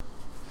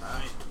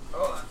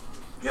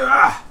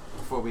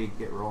before we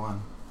get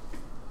rolling,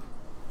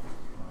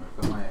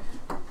 I'll put my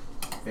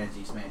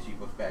fancy smashy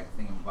book bag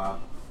thingamabob.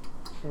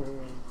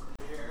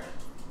 Here.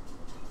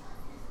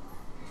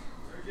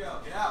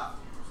 Sergio, get out!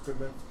 Good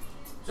man.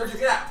 Sergio,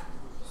 get out!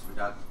 Sweet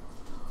dog.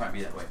 Can't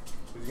be that way.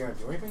 Is he gonna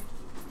do anything?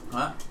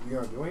 Huh? You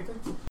gonna do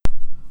anything?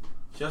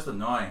 Just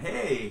annoying.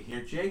 Hey,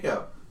 you're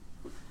Jacob.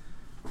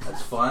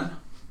 That's fun.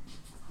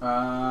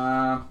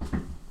 Nah.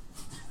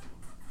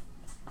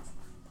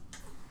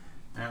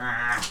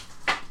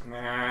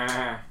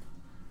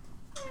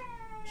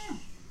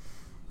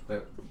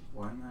 But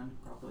one then,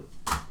 probably.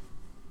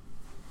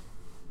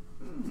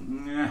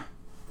 Nah.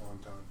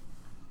 Wonton.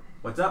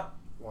 What's up?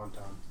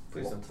 Wonton.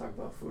 Please don't talk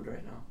about food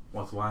right now.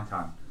 What's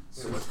wonton?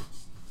 Soup.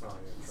 Oh,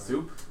 yeah,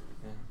 Soup?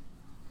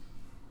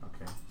 Yeah.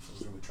 Okay. I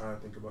was really trying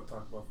to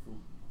talk about food,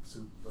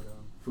 soup, but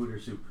Food or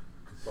soup?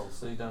 both.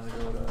 So you down to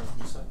go to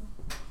Musaya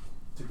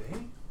Today?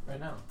 right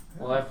now?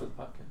 Yeah. Well, after the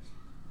podcast.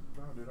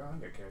 No, dude, I don't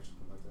get cash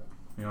something like that.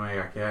 You know, I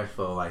got cash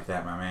flow like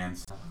that, my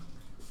mans.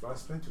 But I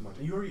spent too much.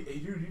 You already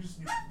ate. You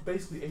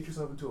basically ate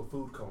yourself into a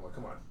food coma.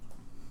 Come on.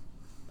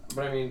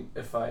 But I mean,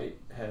 if I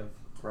have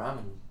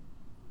ramen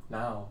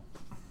now,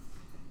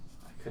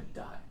 I could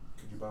die.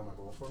 Could you buy my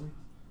bowl for me?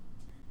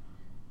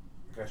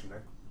 I got you neck.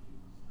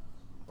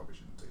 Probably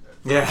shouldn't say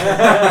that.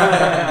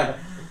 Yeah.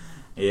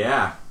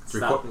 Yeah. It's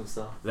Stop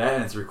himself. that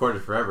and it's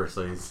recorded forever,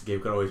 so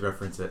Gabe could always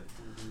reference it.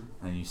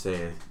 Mm-hmm. And you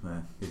say,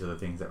 these are the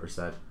things that were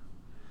said.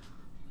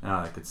 And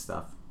all that good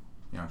stuff.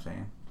 You know what I'm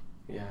saying?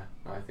 Yeah,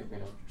 no, I think we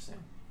know what you're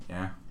saying.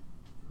 Yeah.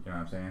 You know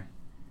what I'm saying?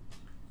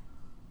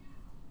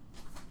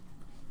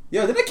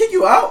 Yo, did I kick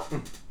you out?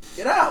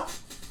 Get out!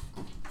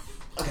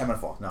 Okay, I'm gonna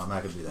fall. No, I'm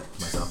not gonna do that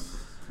to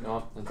myself.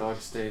 No, the dog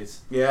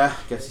stays. Yeah,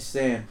 guess he's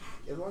staying.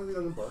 As long as he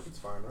doesn't bark, it's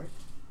fine, right?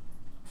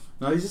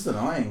 No, he's just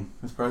annoying.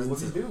 His presence.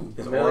 What's he do?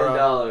 His $1 million.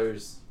 aura.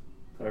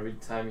 But every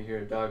time you hear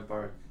a dog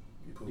bark,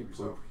 You poop you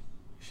yourself. poop.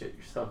 You shit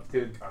yourself,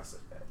 dude. I said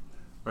that.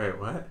 Wait,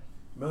 what?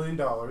 $1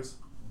 million,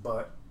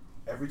 but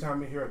every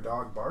time you hear a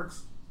dog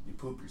barks, you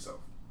poop yourself.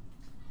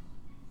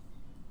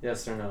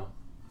 Yes or no?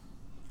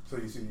 So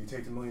you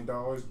take the $1 million,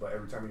 but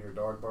every time you hear a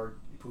dog bark,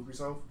 you poop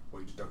yourself, or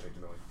you just don't take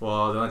the million.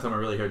 Well, the only time I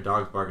really hear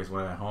dogs bark is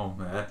when I'm at home.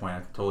 And at that point,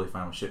 I'm totally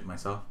fine with shitting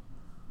myself.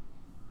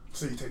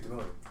 So you take the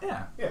million.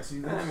 Yeah, Yeah. So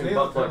you. I they mean, look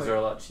butt plugs kinda are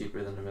a lot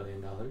cheaper than $1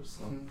 million.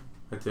 So. Mhm.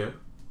 that too.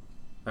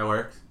 That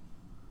works.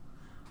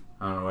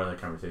 I don't know where that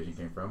conversation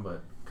came from,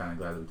 but kind of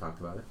glad that we talked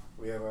about it.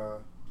 We have I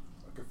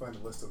could find a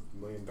list of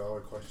 $1 million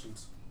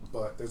questions,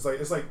 but there's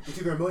it's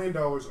either $1 million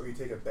or you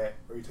take a bet,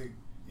 or you take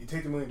the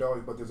 $1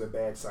 million, but there's a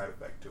bad side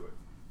effect to it.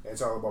 And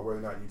it's all about whether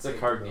or not you. It's a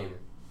take card the game.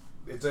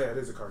 million. It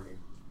is a card game.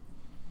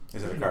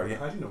 Is it How'd a you card know- game?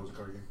 How'd you know it was a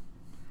card game?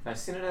 I've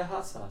seen it at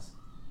Hot Sauce.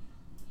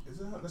 Is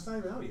it? That's not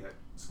even out yet.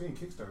 It's being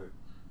kickstarted.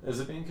 Is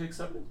it being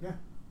kickstarted? Yeah.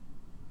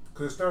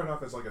 Because it started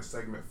off as like a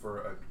segment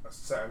for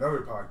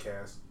another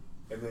podcast,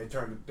 and then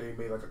they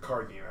made like a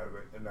card game out of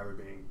it, and now they're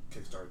being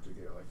kickstarted to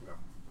get it,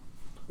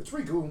 it's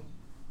pretty cool.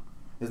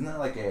 Isn't that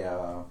like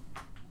a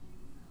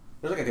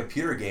there's like a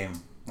computer game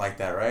like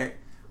that, right?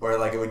 Where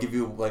like it would give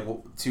you like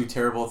two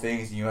terrible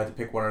things and you had to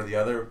pick one or the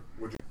other.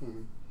 Would you?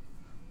 Mm-hmm.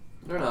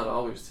 They're not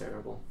always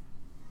terrible.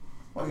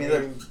 Well, I mean, I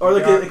mean, or you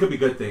got- they could be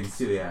good things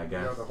too. Yeah, I You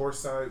guess. know, the horse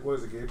side. What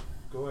is it, Gabe?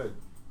 Go ahead.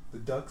 The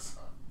ducks.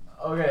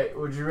 Okay,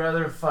 would you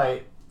rather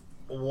fight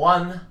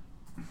one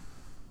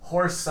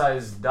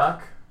horse-sized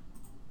duck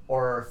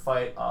or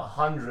fight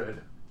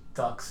 100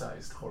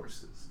 duck-sized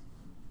horses?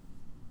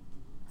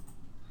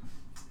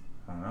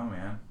 I don't know,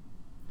 man.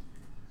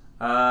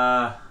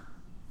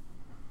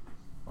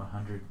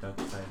 100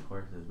 duck-sized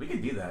horses. We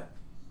could do that.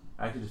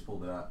 I actually just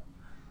pulled it up.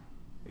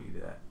 We could do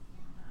that.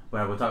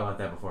 But we'll talk about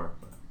that before,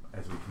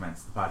 as we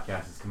commence. The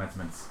podcast is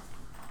commencements.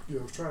 Yeah,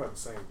 I was trying out the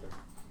same thing.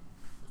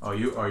 Oh,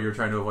 you're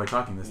trying to avoid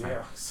talking this time.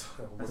 Yeah. So,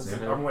 That's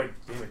it. I'm like,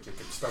 damn it, get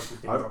stuck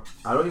with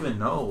I don't even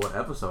know what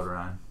episode we're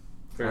on.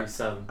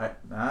 37. I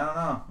don't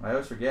know. I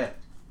always forget.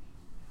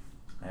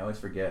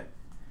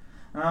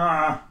 Hold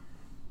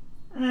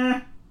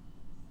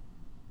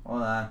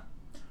on.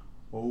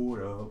 Hold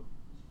up.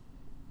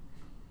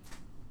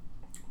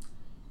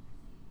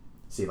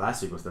 See,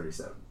 last week was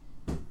 37.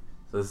 So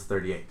this is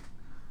 38.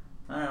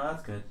 Alright, well,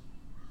 that's good.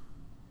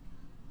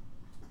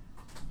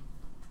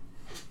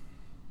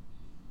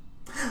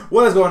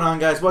 What is going on,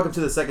 guys? Welcome to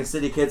the Second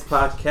City Kids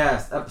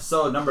Podcast,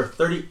 episode number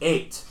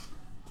 38.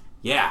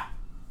 Yeah.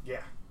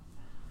 Yeah.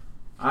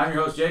 I'm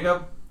your host,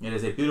 Jacob. It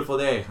is a beautiful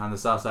day on the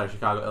south side of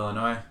Chicago,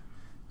 Illinois.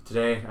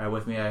 Today,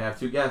 with me, I have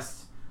two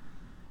guests.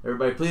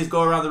 Everybody, please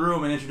go around the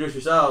room and introduce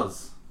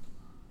yourselves.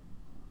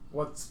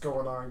 What's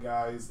going on,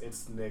 guys?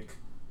 It's Nick.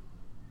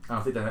 I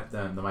don't think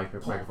the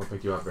microphone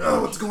picked you up very Oh,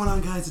 much. what's going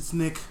on, guys? It's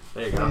Nick.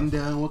 There you go. And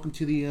welcome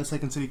to the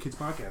Second City Kids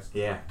Podcast.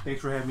 Yeah.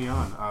 Thanks for having me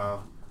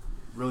on.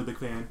 Really big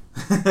fan.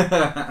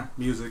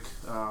 Music,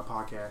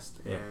 podcast,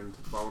 Yeah. and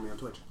follow me on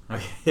Twitch.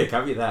 Okay,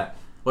 copy that.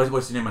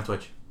 What's your name on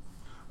Twitch?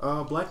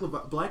 Black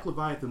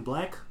Leviathan.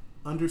 Black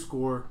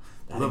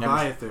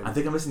 _Leviathan. I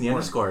think I'm missing the One.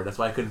 underscore. That's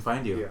why I couldn't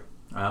find you.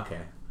 Yeah.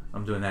 Okay.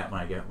 I'm doing that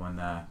when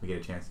we get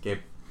a chance. Gabe.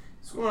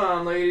 What's going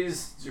on,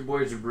 ladies? It's your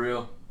boy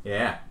Jabril.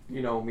 Yeah.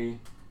 You know me.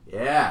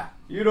 Yeah.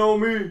 You know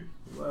me.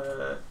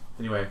 What?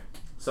 Anyway,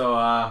 so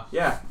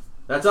yeah,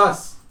 that's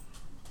us.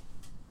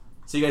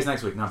 See you guys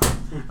next week. No.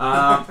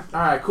 All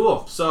right,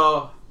 cool.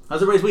 So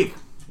how's everybody's week?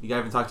 I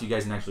haven't talked to you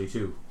guys in actually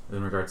too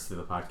in regards to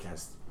the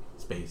podcast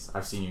space.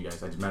 I've seen you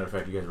guys. As a matter of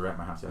fact, you guys were at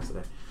my house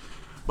yesterday.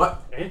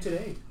 But And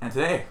today.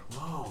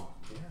 Whoa.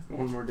 Yeah.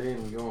 One more day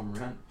and we go home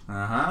rent.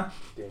 Uh-huh.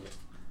 Damn it.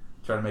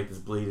 Try to make this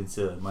bleed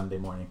into Monday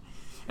morning.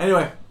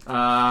 Anyway,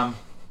 so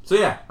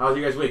yeah, how was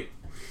your guys' week?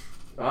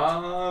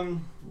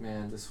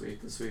 Man, this week,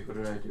 what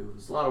did I do? It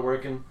was a lot of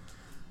working.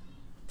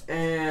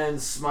 And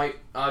Smite,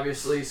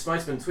 obviously.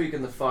 Smite's been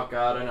tweaking the fuck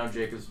out. I know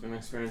Jacob's been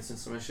experiencing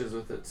some issues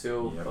with it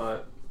too, Yep.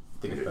 but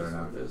I think it's it better is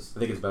now. what it is. I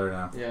think it's better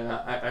now.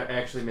 Yeah, I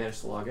actually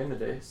managed to log in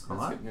today, so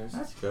that's Alright, good news.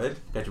 that's good.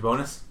 Got your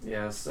bonus?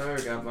 Yes, sir,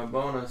 got my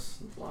bonus.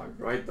 Logged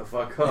right the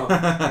fuck up.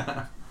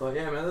 But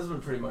yeah, man, this has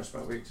been pretty much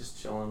my week,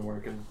 just chilling,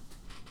 working.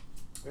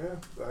 Yeah,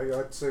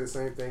 I'd say the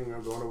same thing. You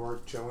know, going to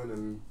work, chilling,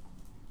 and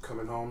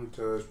coming home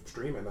to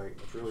stream at night.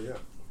 That's really it.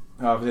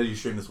 How often have you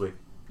streamed this week?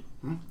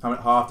 Hmm? How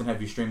often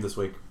have you streamed this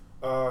week?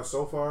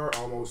 So far,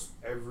 almost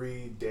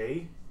every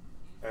day.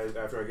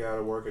 After I get out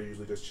of work, I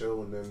usually just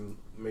chill, and then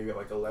maybe at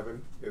like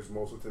 11 is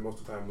most of the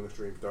time when the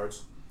stream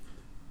starts.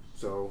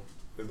 So,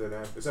 and then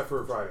except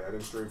for Friday, I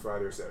didn't stream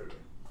Friday or Saturday.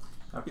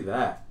 Copy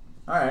that.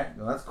 All right,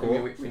 well that's I cool.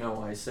 mean, we know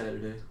why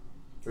Saturday.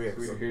 But yeah,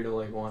 We so, were here till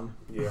like 1.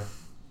 yeah.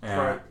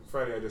 Yeah.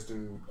 Friday, I just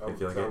didn't. Didn't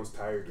feel like I it? was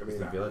tired. I mean,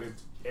 didn't feel it?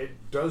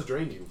 it does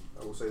drain you.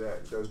 I will say that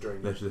it does drain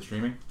you. That's the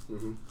streaming.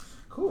 Mm-hmm.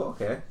 Cool.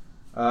 Okay.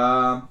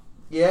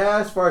 Yeah.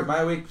 As far as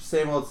my week,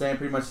 same old same.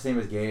 Pretty much the same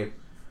as Gabe.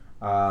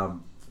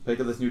 Picked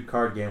up this new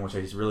card game, which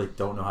I just really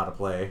don't know how to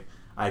play.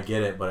 I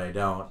get it, but I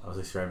don't. I was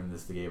describing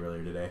this to Gabe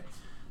earlier today.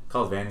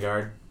 Called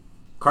Vanguard.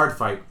 Card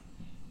Fight!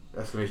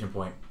 Exclamation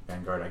point.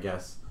 Vanguard, I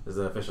guess, is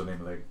the official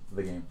name of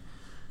the game.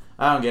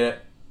 I don't get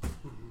it,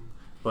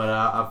 but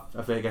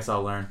I guess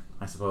I'll learn.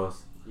 I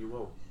suppose. You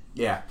will.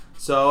 Yeah.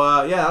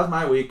 So yeah, that was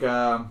my week.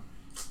 Guys,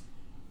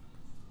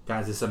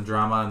 there's some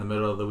drama in the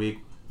middle of the week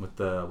with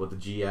the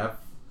GF.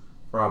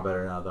 We're all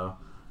better now though.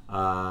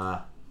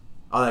 All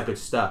that good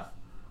stuff.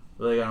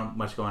 Really got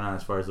much going on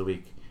as far as the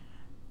week,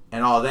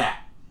 and all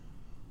that.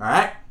 All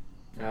right.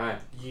 Alright.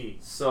 Yeah.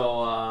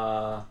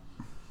 So,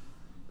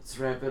 let's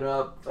wrap it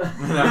up.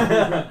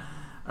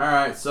 All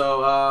right.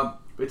 So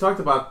we talked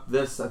about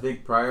this I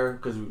think prior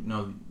because we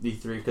know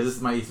E3 because this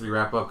is my E3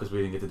 wrap up because we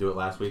didn't get to do it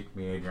last week.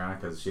 Me and Adriana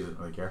because she doesn't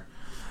really care.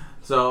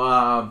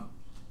 So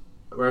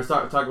we're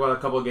gonna talk about a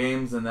couple of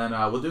games and then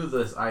we'll do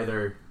this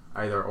either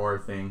or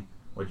thing.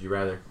 Would you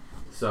rather?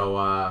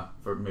 So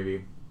for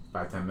maybe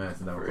 5-10 minutes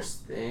and then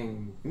First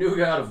thing, new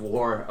God of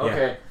War.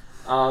 Okay.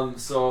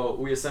 So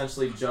we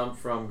essentially jumped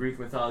from Greek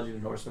mythology to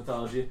Norse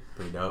mythology,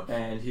 pretty dope.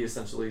 and he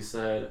essentially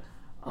said,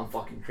 "I'm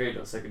fucking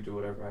Kratos. I can do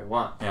whatever I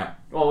want." Yeah.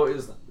 Well,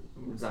 it's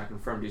not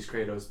confirmed he's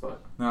Kratos,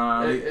 but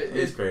No, It-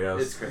 he's Kratos.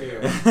 it's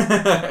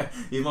Kratos.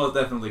 He's most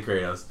definitely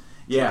Kratos.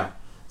 Yeah.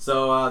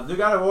 So, new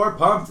God of War,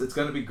 pumped. It's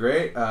going to be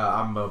great.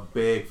 I'm a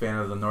big fan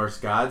of the Norse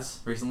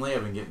gods recently.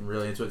 I've been getting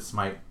really into it.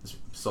 Smite is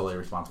solely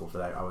responsible for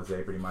that, I would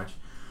say, pretty much.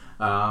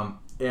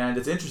 And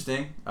it's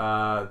interesting.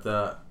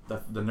 The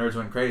nerds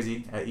went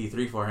crazy at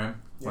E3 for him.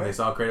 When they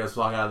saw Kratos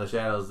walk out of the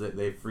shadows,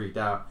 they freaked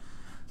out.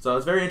 So,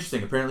 it's very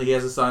interesting. Apparently, he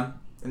has a son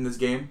in this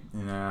game.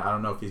 And I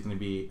don't know if he's going to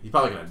be... He's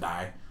probably going to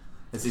die.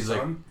 It seems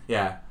like...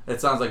 Yeah. It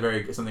sounds like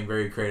something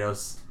very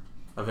Kratos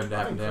of him to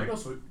happen to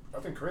him. I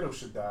think Kratos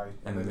should die,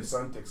 and then the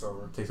son takes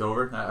over. Takes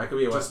over? That could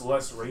be a Just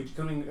less rage.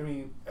 I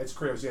mean, it's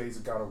Kratos. Yeah, he's a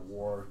god of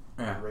war,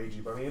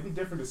 ragey. But I mean, it'd be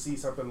different to see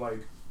something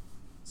like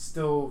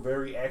still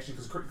very action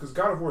because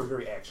God of War is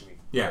very actiony.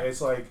 Yeah, and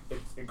it's like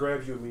it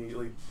grabs you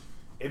immediately.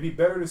 It'd be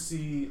better to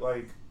see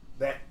like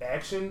that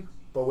action,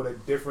 but with a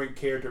different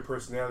character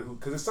personality.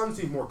 Because his son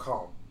seems more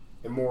calm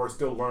and more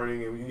still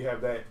learning, and when you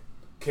have that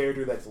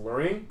character that's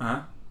learning,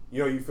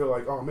 you know, you feel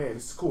like, oh man,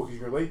 this is cool because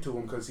you relate to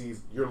him because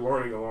you're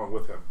learning along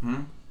with him.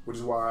 Mm-hmm. Which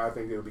is why I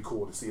think it would be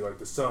cool to see like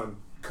the son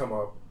come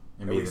up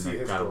and be the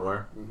next God of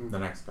War, the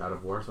next God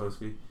of War, so to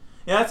speak.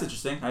 Yeah, that's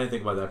interesting. I didn't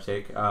think about that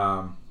take.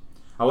 I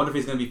wonder if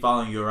he's going to be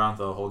following you around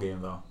the whole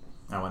game, though.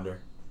 I wonder,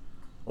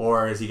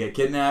 or does he get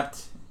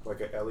kidnapped?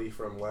 Like a Ellie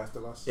from Last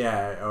of Us.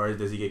 Yeah, or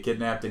does he get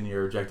kidnapped and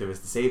your objective is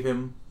to save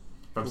him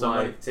from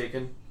somebody? Like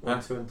Taken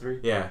 1, 2, and 3.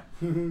 Yeah.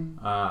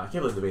 I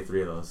can't believe they made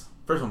 3 of those.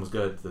 First one was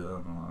good. I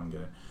don't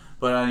get it.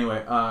 But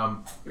anyway,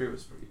 3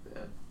 was pretty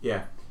bad.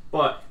 Yeah.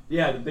 But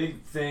yeah, the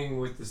big thing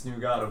with this new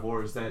God of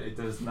War is that it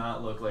does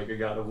not look like a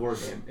God of War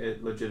game.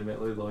 It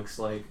legitimately looks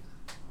like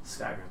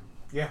Skyrim.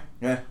 Yeah,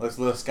 looks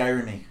a little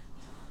Skyrim-y.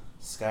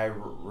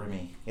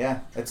 Skyrim-y. Yeah,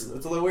 it's a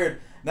little weird.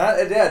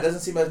 It doesn't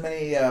seem as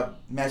many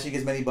matching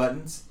as many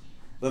buttons.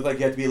 Look like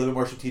you have to be a little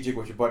more strategic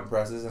with your button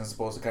presses, and it's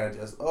supposed to kind of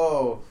just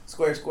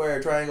square,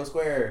 square, triangle,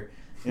 square.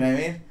 You know what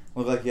I mean?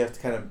 Look like you have to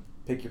kind of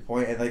pick your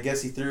point. And I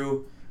guess he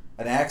threw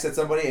an axe at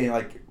somebody and he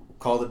like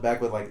called it back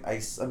with like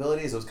ice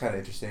abilities. It was kind of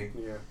interesting.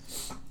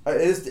 Yeah.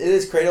 It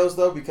is Kratos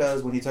though,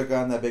 because when he took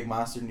on that big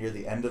monster near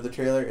the end of the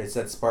trailer, it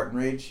said Spartan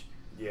Rage.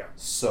 Yeah.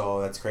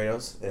 So that's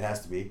Kratos. It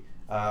has to be.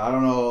 I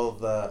don't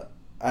know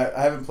I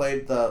haven't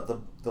played the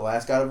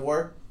last God of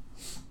War,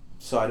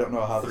 So I don't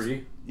know how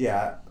 3.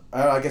 Yeah,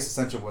 I guess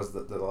Ascension was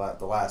the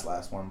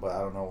last one, but I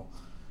don't know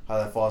how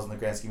that falls in the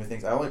grand scheme of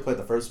things. I only played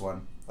the first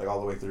one like all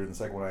the way through, and the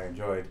second one I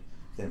enjoyed.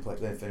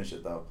 Didn't finish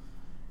it though,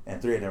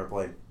 and 3 I never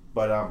played.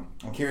 But I'm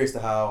curious to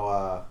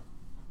how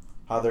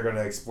they're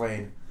gonna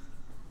explain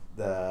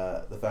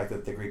the fact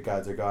that the Greek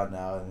gods are gone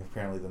now, and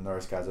apparently the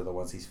Norse gods are the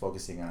ones he's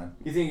focusing on.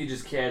 You think he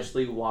just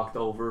casually walked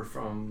over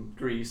from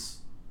Greece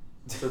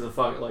to the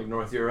like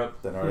North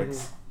Europe? The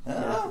Nordics.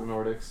 Yeah, the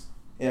Nordics.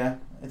 Yeah,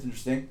 it's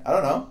interesting. I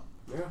don't know.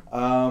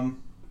 Yeah.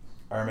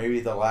 Or maybe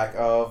the lack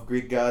of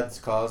Greek gods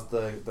caused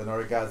the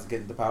Nordic gods to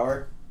get into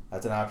power.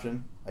 That's an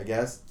option, I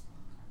guess.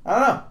 I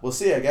don't know. We'll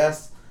see, I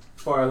guess,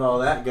 as far as all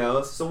that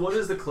goes. So what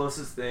is the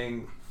closest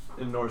thing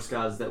in Norse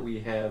gods that we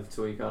have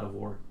to a god of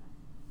war?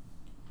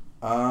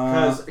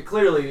 Because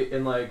clearly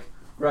in like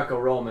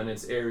Greco-Roman,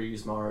 it's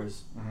Ares,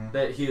 Mars. Mhm.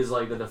 That he is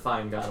like the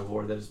defined god of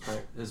war. That is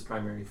his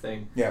primary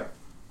thing. Yeah.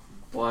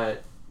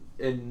 But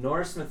in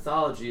Norse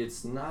mythology,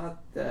 it's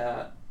not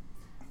that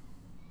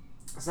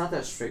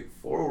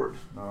straightforward.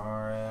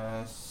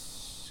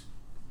 Norris.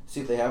 See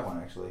if they have one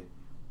actually.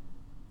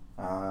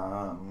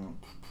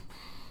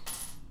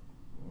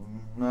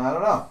 No, I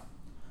don't know.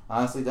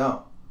 Honestly,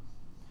 don't.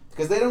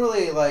 Because they don't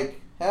really like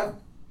have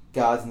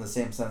gods in the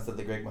same sense that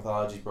the Greek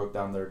mythology broke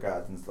down their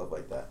gods and stuff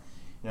like that.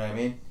 You know what I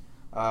mean?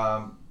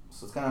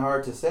 So it's kind of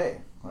hard to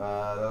say.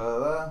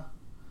 I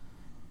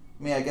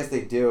mean, I guess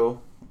they do.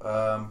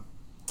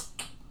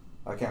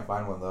 I can't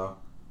find one though.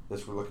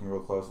 Just we're looking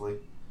real closely.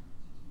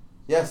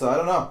 Yeah, so I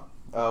don't know.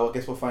 I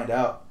guess we'll find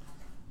out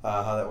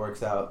how that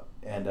works out.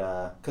 And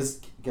because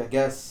I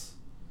guess,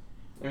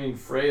 I mean,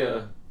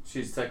 Freya,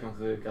 she's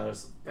technically a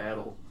goddess of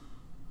battle.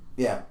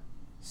 yeah,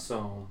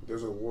 So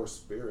There's a war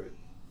spirit,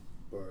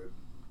 but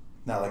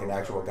not like an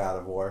actual god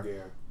of war.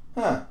 yeah.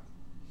 Huh.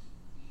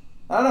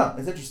 I don't know.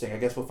 It's interesting. I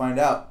guess we'll find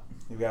out.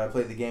 We've got to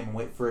play the game and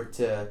wait for it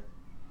to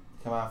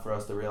come out for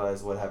us to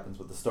realize what happens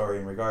with the story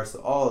in regards to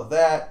all of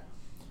that.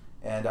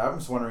 And I'm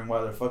just wondering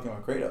why they're fucking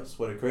with Kratos.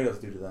 What did Kratos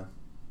do to them?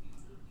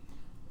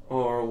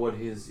 or what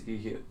is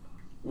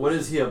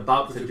he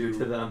about to do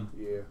to them?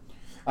 Yeah.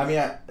 I mean,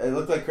 it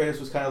looked like Kratos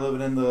was kind of living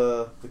in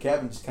the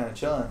cabin, just kind of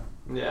chilling.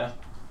 Yeah,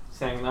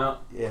 just hanging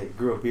out. Yeah, he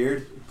grew a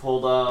beard.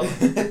 Pulled up.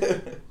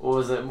 What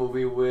was that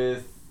movie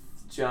with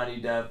Johnny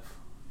Depp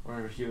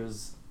where he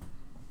was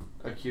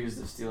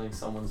accused of stealing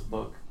someone's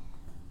book?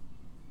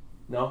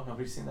 No?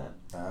 Nobody's seen that?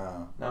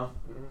 Oh. No?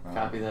 Mhm.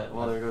 Copy that.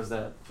 Well, there goes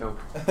that joke.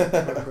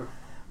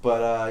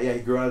 But yeah, he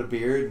grew out a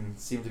beard and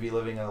seemed to be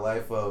living a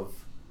life of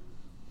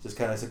just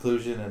kind of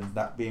seclusion and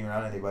not being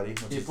around anybody.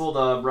 Which He is,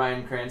 pulled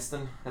Bryan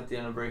Cranston at the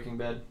end of Breaking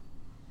Bad.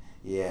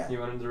 yeah. He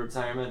went into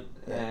retirement,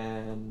 Yeah.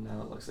 and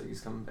now it looks like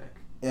he's coming back.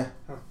 Yeah.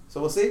 So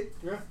we'll see.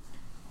 Yeah.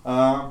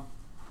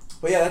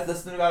 But yeah,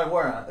 that's the new God of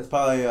War. It's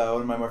probably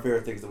one of my more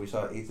favorite things that we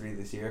saw at E3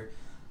 this year.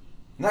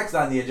 Next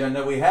on the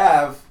agenda, we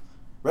have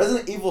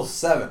Resident Evil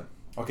 7.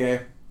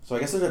 Okay, so I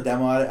guess there's a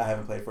demo on it. I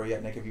haven't played for it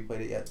yet. Nick, have you played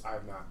it yet? I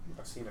have not.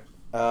 I've seen it.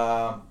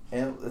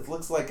 And it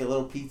looks like a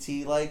little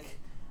PT-like,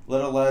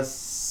 little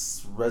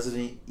less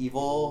Resident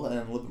Evil, and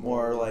a little bit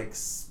more like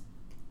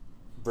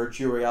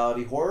virtual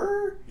reality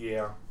horror.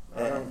 Yeah.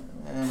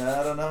 And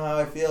I don't know how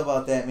I feel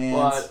about that,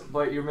 man.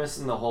 But you're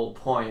missing the whole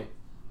point.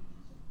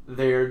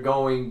 They're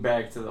going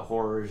back to the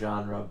horror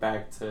genre,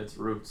 back to its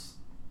roots.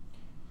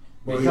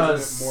 Well,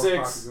 Because isn't it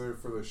more 6... popular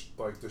for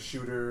the the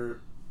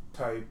shooter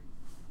type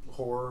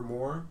horror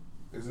more?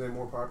 Isn't it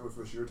more popular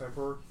for shooter type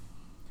horror?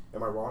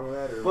 Am I wrong on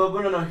that? Or?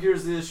 But no,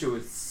 here's the issue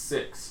with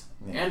 6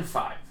 Yeah. and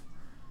 5.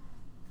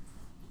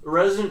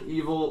 Resident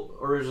Evil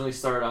originally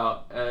started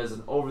out as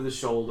an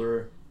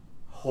over-the-shoulder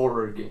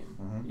horror game.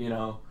 Mhm. You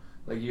know,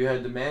 like you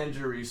had to manage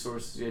your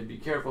resources, you had to be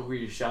careful who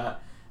you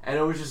shot, and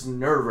it was just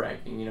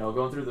nerve-wracking. You know,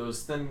 going through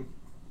those thin,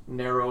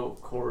 narrow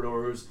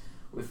corridors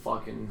with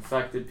fucking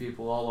infected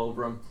people all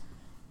over them.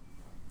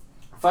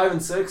 5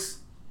 and 6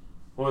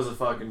 was a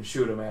fucking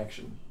shoot 'em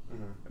action.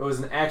 Mhm. It was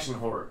an action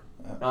horror,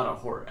 Yeah. not a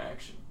horror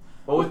action.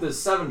 But with the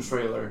 7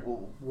 trailer,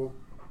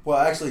 Well,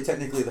 actually,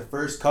 technically, the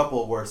first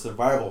couple were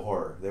survival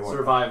horror. They weren't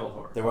survival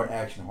horror. They weren't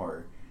action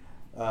horror.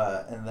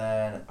 And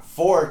then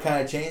 4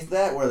 kind of changed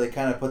that, where they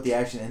kind of put the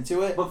action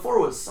into it. But 4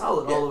 was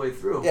solid all the way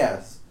through.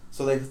 Yes.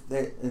 So they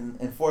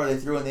in 4 they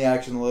threw in the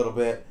action a little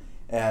bit,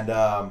 and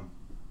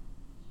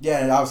yeah,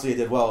 and obviously it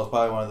did well. It was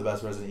probably one of the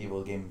best Resident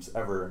Evil games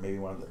ever, maybe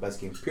one of the best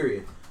games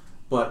period.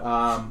 But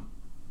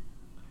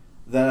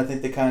then I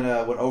think they kind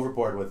of went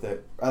overboard with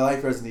it. I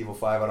like Resident Evil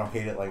 5. I don't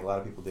hate it like a lot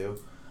of people do.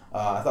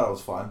 I thought it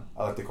was fun.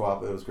 I liked the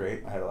co-op. It was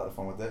great. I had a lot of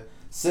fun with it.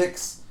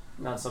 6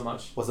 Not so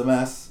much. was a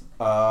mess.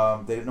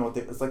 They didn't know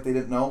it's like they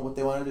didn't know what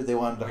they wanted to do. They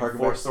wanted to Like harken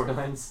 4 back.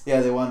 storylines.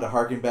 Yeah, they wanted to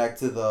harken back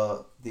to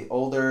the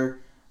older,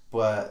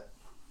 but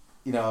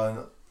you know,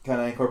 and kind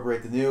of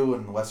incorporate the new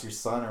and Wesker's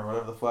son or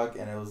whatever the fuck,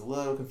 and it was a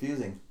little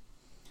confusing.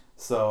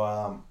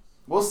 So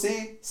we'll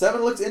see.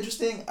 7 looks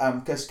interesting.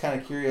 I'm just kind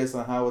of curious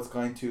on how it's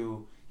going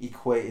to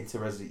equate into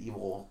Resident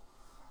Evil,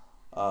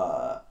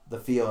 the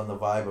feel and the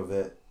vibe of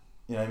it.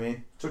 You know what I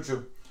mean?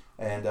 True.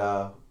 And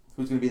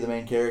who's going to be the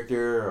main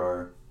character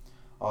or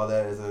all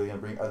that is. Are they gonna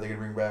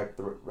bring back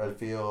the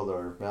Redfield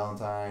or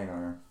Valentine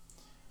or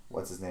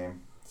what's his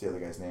name? What's the other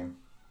guy's name?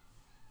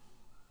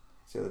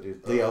 What's the other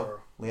dude?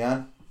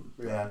 Leon.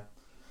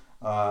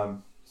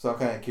 So I'm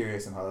kind of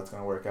curious on how that's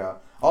gonna work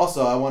out.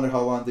 Also, I wonder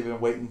how long they've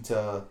been waiting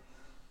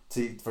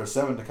for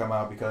 7 to come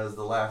out, because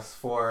the last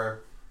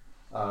 4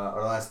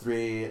 or last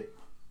 3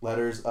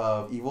 letters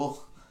of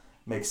evil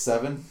make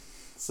 7.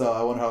 So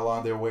I wonder how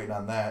long they were waiting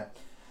on that.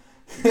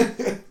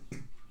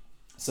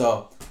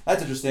 So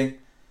that's interesting,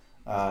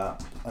 and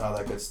all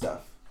that good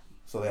stuff.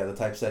 So yeah, the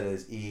typeset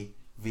is E,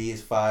 V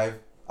is 5,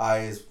 I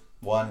is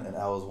 1, and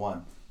L is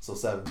 1. So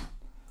 7.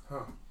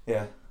 Huh.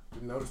 Yeah.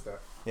 Didn't notice that.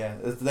 Yeah,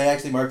 they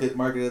actually marketed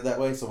it that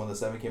way. So when the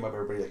 7 came up,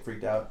 everybody like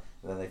freaked out,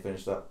 and then they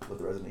finished up with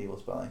the Resident Evil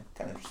spelling.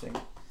 Kind of interesting.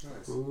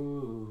 Nice.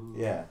 Ooh.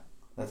 Yeah,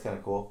 that's kind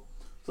of cool.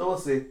 So we'll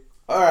see.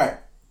 All right,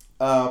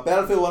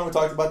 Battlefield 1. We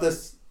talked about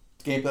this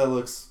gameplay.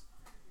 Looks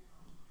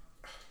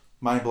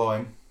mind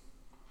blowing.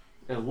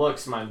 It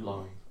looks mind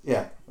blowing.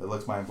 Yeah, it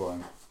looks mind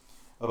blowing.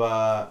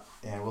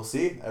 And we'll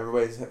see.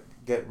 Everybody's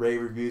get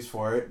rave reviews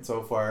for it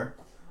so far,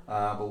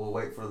 but we'll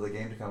wait for the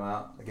game to come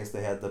out. I guess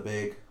they had the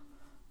big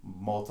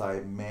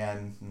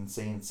multi-man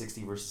insane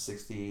 60 versus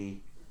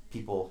 60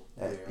 people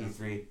at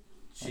E3.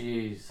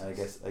 Jeez. I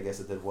guess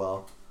it did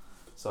well.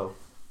 So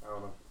I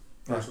don't know.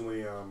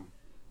 Personally, I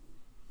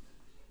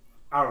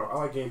don't know. I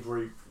like games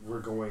where we're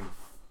going,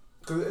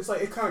 because it's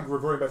like, it kind of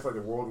reverting back to like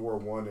the World War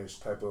One-ish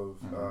type of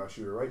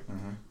shooter, right?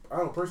 mm-hmm. I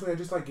don't know. Personally, I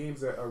just like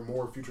games that are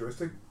more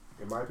futuristic,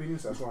 in my opinion.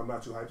 So that's why I'm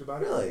not too hyped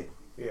about it. Really?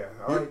 Yeah,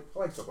 I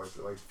like stuff like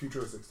that, like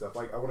futuristic stuff.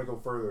 Like I want to go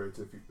further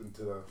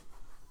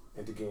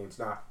into games,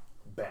 not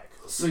back.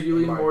 So you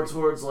lean more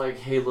towards like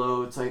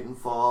Halo,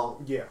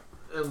 Titanfall, Yeah.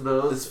 and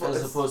those,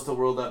 as opposed to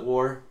World at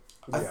War.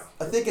 Yeah.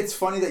 I think it's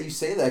funny that you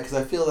say that, because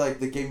I feel like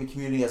the gaming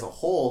community as a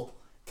whole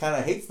kind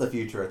of hates the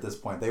future at this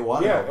point. They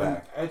want to go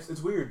back. And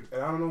it's weird,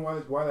 and I don't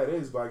know why that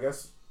is, but I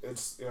guess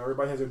it's,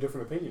 everybody has their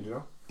different opinions, you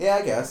know. Yeah,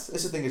 I guess. I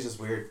just think it's just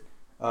weird.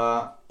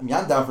 I mean,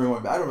 I'm down for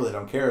going back. I really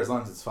don't care as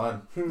long as it's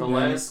fun. The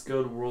last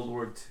good World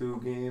War II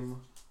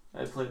game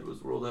I played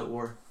was World at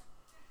War.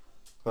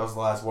 That was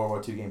the last World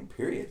War II game,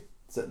 period.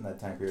 Set in that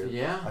time period.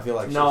 Yeah. I feel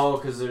like no,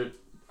 because there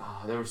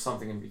was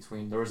something in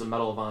between. There was a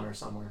Medal of Honor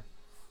somewhere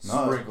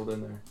sprinkled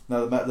in there.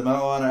 No, the Medal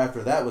of Honor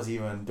after that was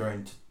even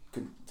during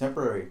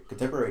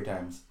contemporary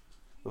times.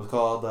 It was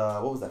called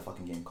what was that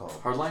fucking game called?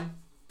 Hardline?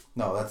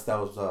 No, that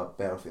was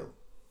Battlefield.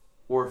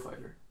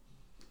 Warfighter.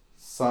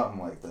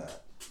 Something like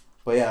that.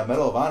 But yeah,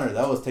 Medal of Honor,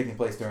 that was taking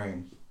place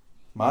during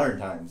modern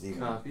times even.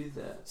 Copy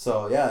that.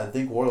 So yeah, I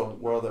think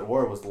World at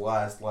War was the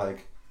last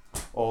like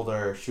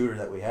older shooter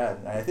that we had,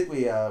 and I think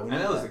we. And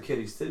that was the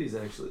Kitty's Titties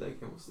actually. That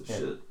game was the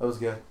shit. That was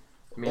good.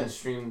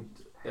 Mainstream.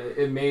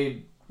 It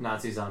made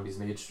Nazi zombies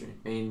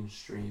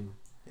mainstream.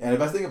 And the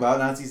best thing about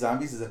Nazi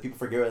Zombies is that people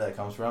forget where that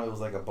comes from. It was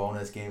like a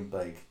bonus game,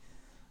 like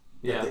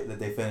that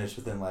they finished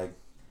within like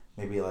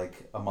maybe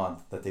like a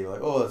month. That they were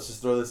like, oh, let's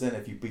just throw this in.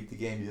 If you beat the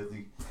game, you have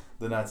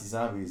the Nazi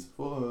Zombies.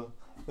 Whoa,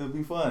 it'll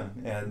be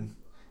fun. And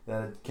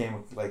then it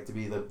came like to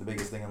be the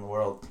biggest thing in the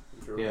world.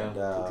 True. Yeah.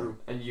 True.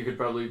 And you could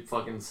probably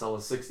fucking sell a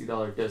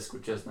 $60 disc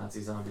with just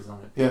Nazi Zombies on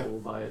it. Yeah. People will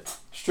buy it.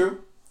 It's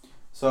true.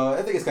 So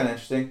I think it's kind of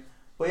interesting.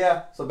 But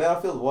yeah, so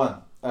Battlefield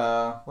 1.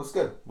 Looks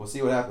good. We'll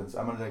see what happens.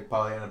 I'm going to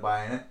probably end up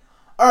buying it.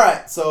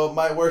 Alright, so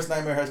my worst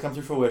nightmare has come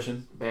to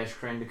fruition. Bash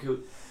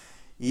Bandicoot.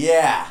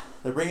 Yeah.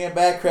 They're bringing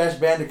back Crash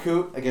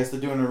Bandicoot. I guess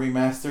they're doing a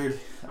remastered.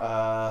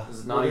 Is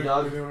it Naughty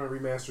Dog? They're doing a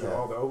remaster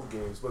all the old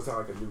games, but it's not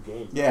like a new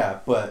game.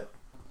 Yeah, but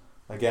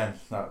again,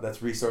 no,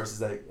 that's resources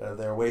that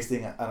they're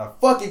wasting on a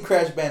fucking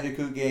Crash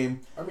Bandicoot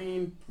game. I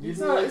mean, You it's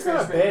didn't not, like it's not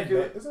a Crash bad.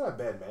 Bandicoot? It's not a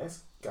bad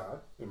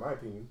mascot, in my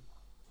opinion.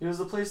 He was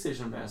the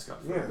PlayStation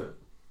mascot for a bit.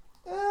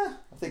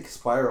 I think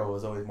Spyro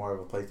was always more of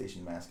a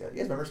PlayStation mascot. You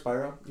guys remember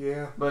Spyro?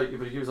 Yeah. But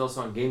he was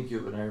also on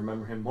GameCube, and I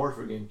remember him more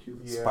for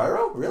GameCube. Yeah.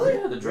 Spyro? Really?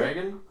 Yeah, the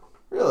dragon.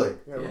 Really?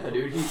 Yeah,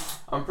 dude.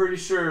 I'm pretty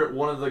sure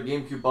one of the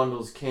GameCube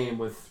bundles came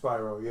with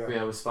Spyro,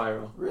 yeah. with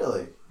Spyro.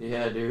 Really?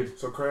 Yeah, dude.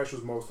 So Crash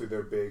was mostly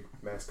their big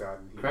mascot.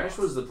 Crash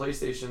was the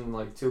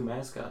PlayStation 2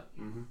 mascot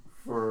Mm-hmm.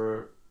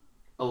 for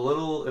a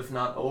little, if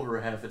not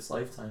over half its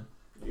lifetime.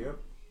 Yep.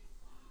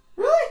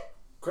 Really?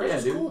 Crash Yeah,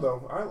 is dude. cool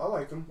though. I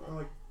like him. I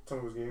like some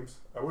of his games.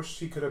 I wish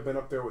he could have been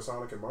up there with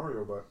Sonic and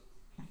Mario, but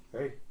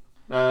hey.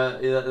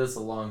 Yeah, that's a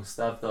long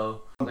step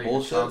though. Like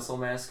Bullshit. a console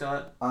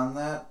mascot. On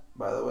that,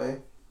 by the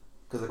way,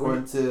 because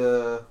according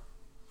to,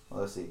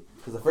 well, let's see,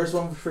 because the first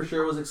one for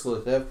sure was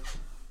exclusive,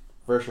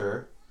 for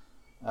sure.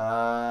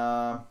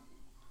 Spyro.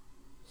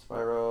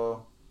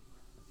 So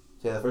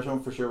yeah, the first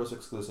one for sure was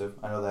exclusive.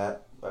 I know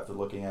that after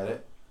looking at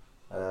it.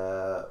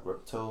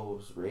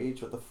 Repto's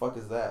Rage. What the fuck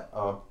is that?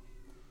 Oh,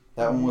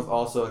 that one was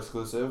also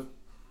exclusive.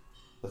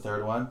 The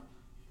third one.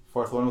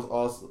 Fourth one was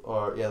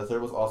also, the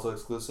third was also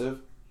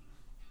exclusive.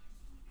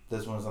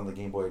 This one was on the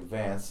Game Boy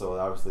Advance, so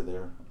obviously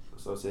they're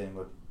associating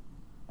with.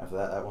 After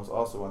that, that one's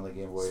also on the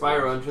Game Boy Spyro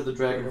Advance. Enter the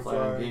Dragonfly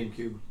on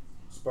Dragonfly. GameCube.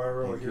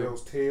 Spyro, A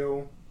Hero's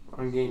Tale.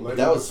 On GameCube. Legend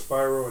That of was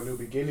Spyro, A New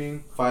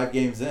Beginning. 5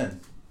 games in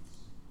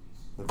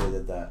that they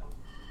did that.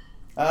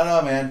 I don't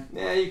know, man.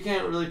 Yeah, you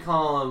can't really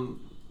call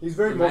them He's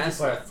very The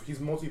multi-platform. mascot. He's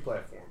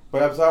multi-platform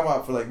But I was talking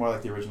about for like more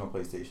like the original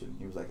PlayStation.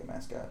 He was like a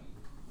mascot.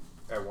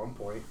 at one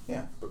point.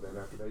 Yeah. But then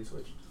after that, he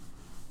switched.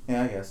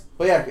 Yeah, I guess.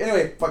 But yeah,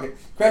 anyway, fuck it.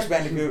 Crash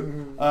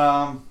Bandicoot.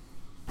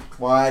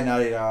 Why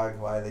Naughty Dog?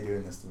 Why are they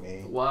doing this to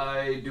me?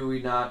 Why do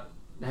we not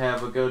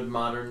have a good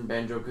modern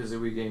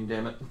Banjo-Kazooie game,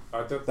 damn it?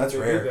 I thought That's they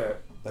rare. did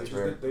that. That's they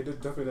rare. They did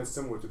definitely that's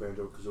similar to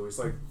Banjo-Kazooie. It's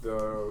like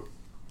the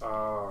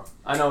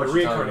I know the what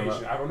you're talking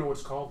reincarnation. about. I don't know what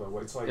it's called though.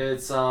 What it's like.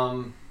 It's,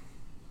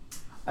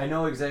 I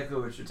know exactly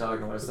what you're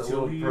talking about. It's that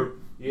little Patootie?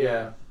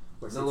 yeah.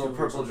 like It's a little Patootie or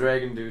purple something.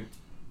 dragon dude.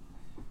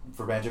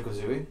 For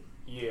Banjo-Kazooie?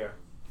 Yeah.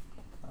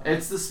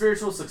 It's the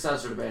spiritual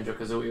successor to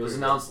Banjo-Kazooie. It was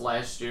announced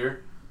last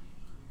year.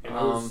 And it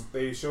was,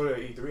 they showed it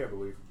at E3, I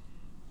believe.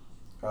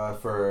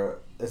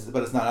 But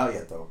it's not out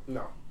yet though.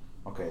 No.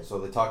 Okay, so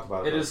they talked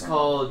about it. It is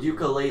called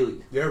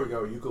Ukulele. There we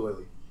go.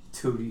 Ukulele.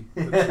 Tootie.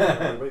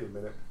 Wait a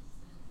minute.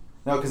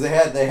 No, because they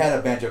had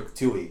a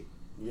Banjo-Tooie.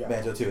 Yeah.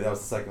 Banjo 2, that was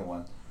the second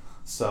one.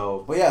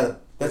 So, but yeah,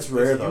 that's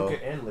rare though. Yuka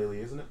and Lily,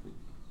 isn't it?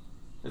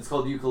 It's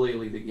called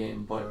Ukulele, the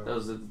game, but Oh.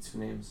 those are the two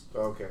names.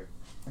 Okay.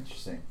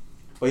 Interesting.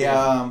 But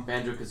yeah,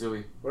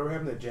 Banjo-Kazooie. Whatever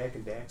happened to Jack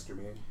and Daxter,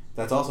 man?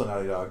 that's also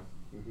Naughty Dog.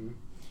 Mm-hmm.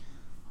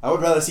 I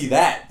would rather see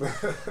that.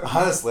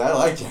 Honestly, I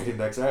like Jack and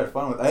Dexter. I had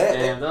fun with that.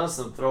 Damn, that was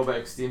some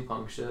throwback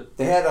steampunk shit.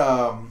 They had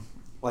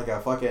like a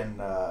fucking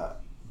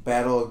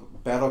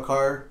battle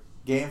car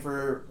game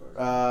for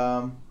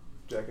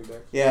Jack and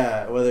Daxter.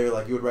 yeah, whether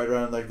like you would ride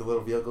around in, like the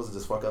little vehicles and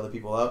just fuck other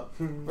people up.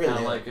 Really? Kind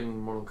of like in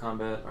Mortal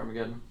Kombat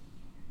Armageddon.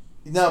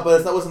 No, but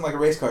it wasn't like a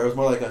race car. It was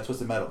more like a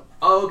Twisted Metal.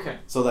 Oh, okay.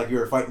 So like you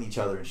were fighting each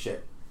other and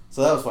shit.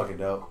 So that was fucking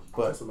dope.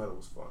 But Twisted Metal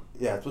was fun.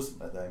 yeah, Twisted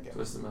Metal.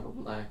 Twisted Metal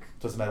Black.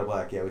 Twisted Metal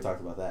Black. Yeah, we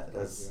talked about that.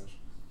 That's Oh, gosh.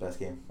 best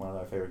game. One of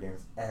my favorite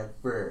games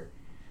ever.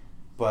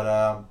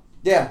 But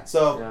yeah.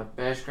 So Yeah,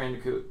 Bash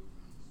Bandicoot.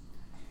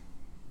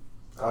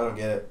 I don't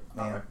get it,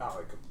 I man.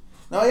 like him.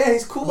 No, yeah,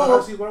 he's cool. But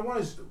honestly, what I want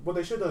is what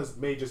they should have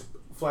done is just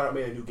flat out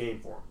made a new game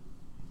for him.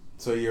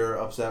 So you're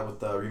upset with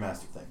the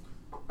remaster thing?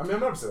 I mean, I'm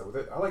not upset with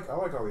it. I like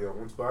all the other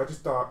ones, but I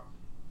just thought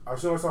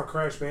as soon as I saw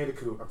Crash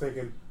Bandicoot, I'm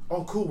thinking,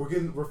 oh, cool,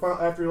 we're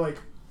finally after like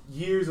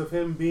years of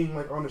him being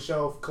like on the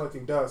shelf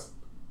collecting dust,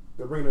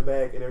 they're bringing it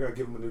back and they're gonna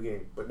give him a new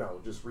game. But no,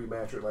 just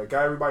remaster it. Like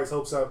got everybody's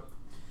hopes up.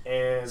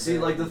 And See,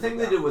 then like the thing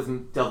they did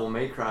with Devil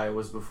May Cry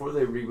was before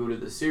they rebooted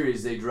the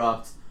series, they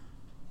dropped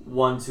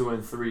 1, 2,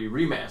 and 3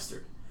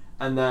 remastered,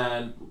 and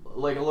then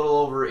like a little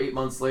over 8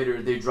 months later,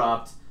 they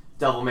dropped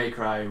Devil May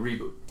Cry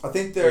reboot. I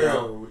think You they're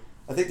know,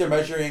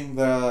 measuring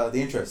the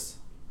interest.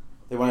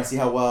 They want to see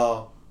how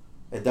well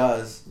it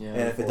does, Yeah,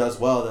 and if it does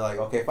well, they're like,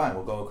 okay, fine,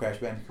 we'll go with Crash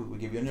Bandicoot. We'll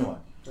give you a new one.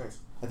 Nice.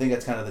 I think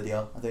that's kind of the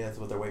deal. I think that's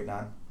what they're waiting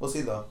on. We'll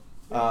see though.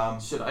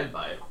 Should I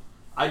buy it?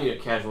 I need a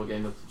casual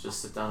game to just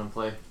sit down and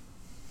play.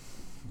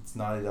 It's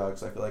Naughty Dog,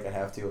 so I feel like I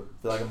have to.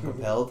 I feel like I'm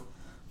compelled,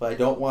 but I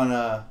don't want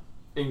to.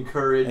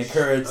 Encourage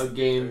a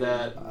game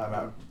that.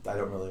 I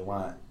don't really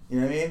want.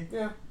 You know what I mean?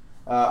 Yeah.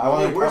 I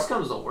want Hey, worst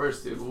comes to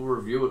worst, dude. We'll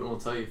review it and we'll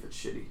tell you if it's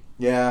shitty.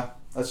 Yeah,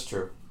 that's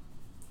true.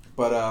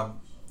 But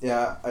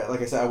yeah,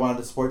 like I said, I wanted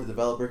to support the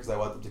developer because I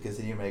want them to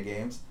continue to make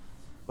games.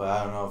 But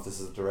I don't know if this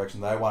is the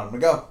direction that I want them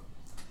to go.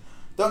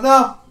 Don't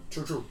know.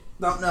 True.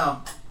 Don't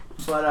know.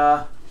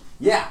 But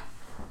yeah,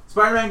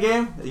 Spider-Man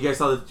game. You guys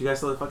saw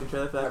the fucking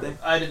trailer for that thing?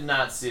 I did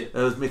not see it.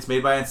 It's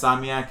made by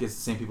Insomniac. It's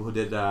the same people who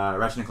did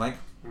Ratchet and Clank.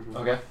 Mm-hmm.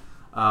 Okay.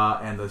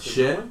 And the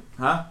shit, one?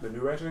 huh? The new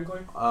Ratchet and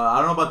Clank. I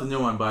don't know about the new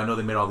one, but I know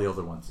they made all the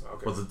older ones.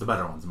 Okay. Well, the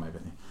better ones in my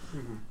opinion.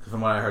 Mm-hmm. From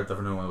what I heard, the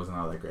new one wasn't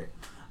all that great.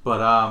 But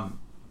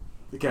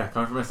yeah,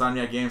 coming from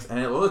Insomniac Games, and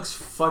it looks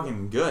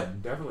fucking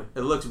good. Definitely.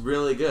 It looks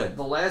really good.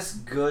 The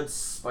last good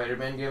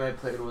Spider-Man game I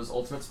played was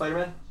Ultimate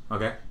Spider-Man,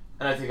 Okay.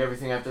 and I think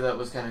everything after that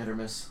was kind of hit or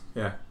miss.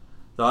 Yeah.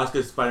 The last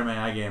good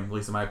Spider-Man game, at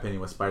least in my opinion,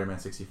 was Spider-Man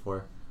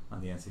 64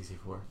 on the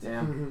N64.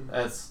 Damn,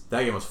 that's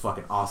That game was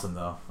fucking awesome,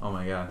 though. Oh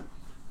my god.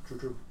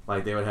 True.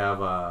 Like they would have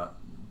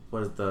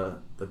what is the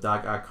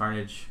Doc Ock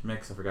Carnage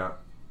mix? I forgot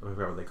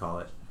what they call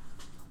it.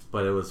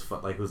 But it was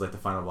like the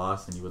final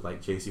boss, and you would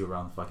like chase you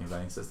around the fucking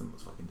vetting system. It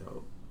was fucking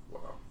dope. Wow.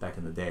 Back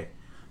in the day.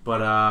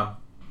 But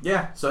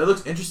yeah, so it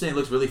looks interesting. It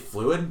looks really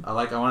fluid. I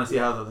want to see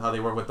how they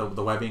work with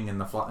the webbing and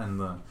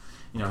the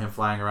you know, him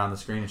flying around the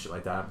screen and shit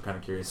like that. I'm kind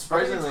of curious. I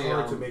think surprisingly it's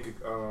hard to make it.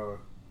 Go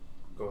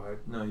ahead.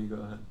 no. You go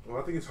ahead. Well,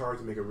 I think it's hard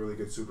to make a really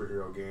good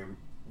superhero game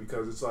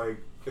because it's like,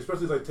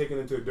 especially like taking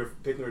their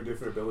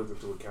different abilities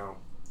into account.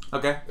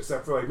 Okay.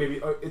 Except for like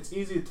maybe it's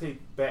easy to take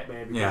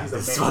Batman because Yeah, he's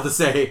that's a what man. I was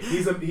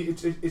about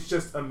to say. It's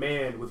just a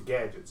man with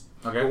gadgets.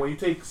 Okay. But when you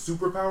take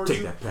superpowered,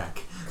 Take that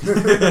back.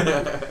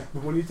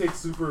 but when you take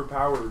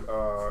superpowered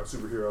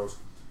superheroes,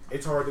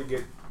 it's hard to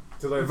get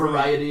to let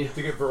Variety.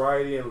 to get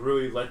variety and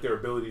really let their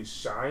abilities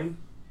shine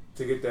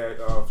to get that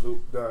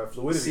the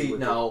fluidity. See, with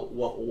now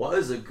what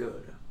was a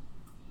good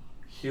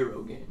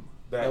hero game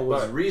that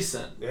was but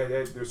recent? they had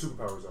their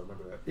superpowers. I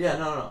remember that. Yeah,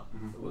 no.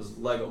 Mhm. It was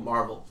Lego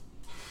Marvel.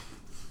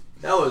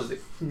 That was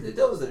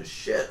the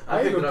shit. I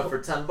I picked even it up pl- for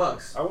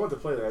 $10. I wanted to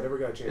play that. I never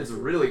got a chance. It's to.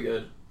 really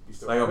good. You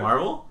still Lego have it?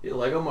 Marvel? Yeah,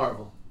 Lego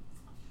Marvel.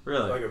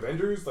 Really? Like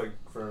Avengers, like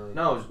for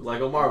No,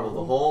 Lego Marvel,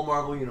 the whole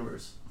Marvel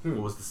universe. What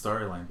was the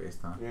storyline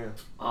based on? Yeah.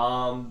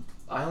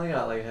 I only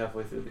got like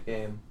halfway through the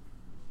game,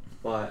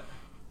 but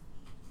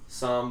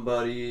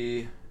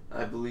somebody,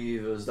 I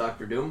believe it was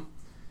Doctor Doom,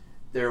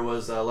 there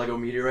was a Lego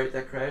meteorite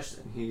that crashed,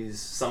 and he's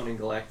summoning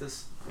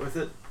Galactus with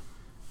it.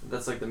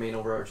 That's like the main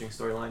overarching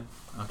storyline.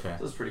 Okay.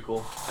 That was pretty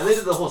cool. And they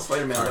did the whole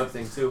Spider-Man web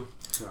thing too,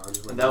 No, I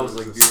just and that was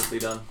like beautifully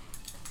done.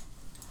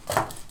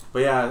 But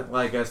yeah,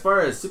 like as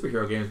far as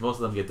superhero games, most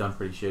of them get done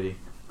pretty shitty.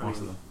 Most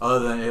of them.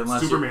 Other than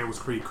unless Superman was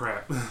pretty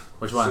crap.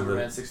 which one?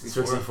 Superman The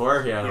 64?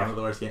 64? Yeah, Yeah. one of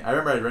the worst games. I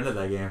remember I rented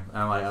that game, and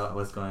I'm like, oh,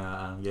 what's going on?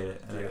 I don't get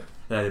it. And Yeah.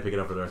 then I had to pick it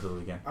up for the rest of the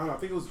weekend. I don't know. I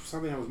think it was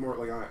something that was more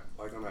like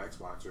on the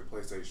Xbox or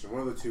PlayStation.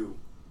 One of the two.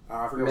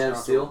 I forget Man what of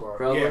console Steel, it was.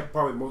 probably? Yeah,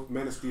 probably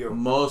Man of Steel.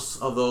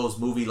 Most of those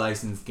movie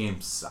licensed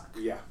games suck.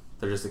 Yeah.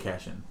 They're just a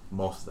cash in.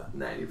 Most of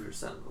them. 90%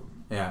 of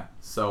them. Yeah.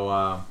 So,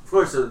 Of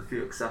course, there are a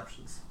few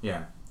exceptions.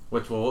 yeah.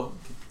 Which will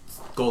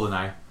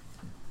GoldenEye.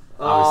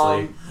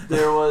 Obviously.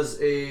 There was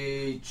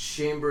a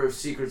Chamber of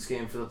Secrets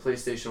game for the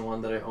PlayStation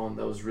 1 that I owned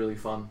that was really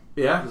fun.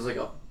 It Yeah. was like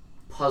a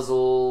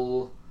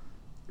puzzle,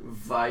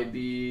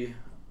 vibey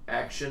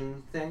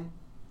action thing.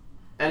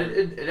 And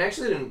it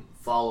actually didn't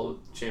follow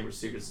Chamber of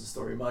Secrets'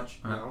 story much,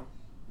 No.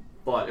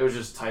 but it was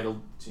just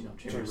titled, Chamber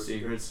Chamber of of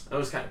Secrets. It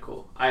was kind of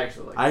cool. I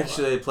actually liked it. I a lot.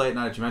 actually played,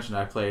 now that you mentioned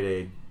it, I played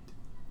a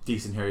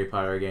decent Harry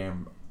Potter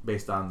game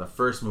based on the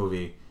first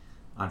movie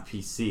on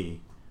PC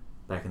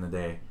back in the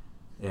day.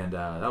 And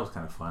that was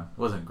kind of fun. It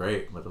wasn't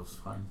great, but it was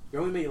fun. They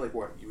only made like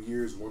what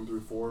years 1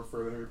 through 4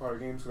 for the Harry Potter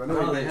games. Because I know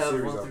No, they made a have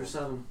series 1 of through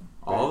them. 7.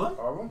 All of them?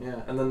 All of them?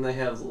 Yeah, and then they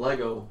have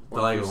Lego. The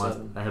 1 Lego through ones.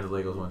 7. I heard the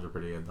Legos ones were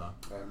pretty good, though.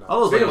 I have not. All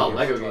those Speaking Lego about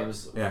games. Lego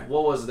games, Yeah.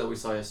 what was it that we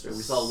saw yesterday?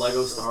 We saw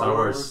Lego Star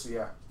Wars.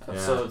 Yeah.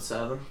 Episode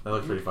 7. That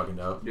looked pretty fucking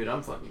dope. Dude,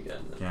 I'm fucking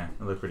getting it. Yeah,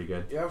 it looked pretty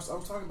good. Yeah, I was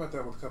talking about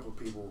that with a couple of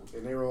people,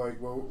 and they were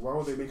like, "Well, why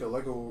would they make a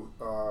Lego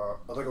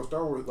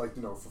Star Wars like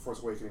for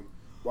Force Awakening?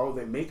 Why would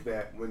they make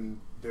that when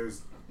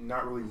there's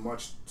not really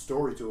much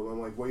story to it?" I'm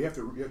like, "Well, you have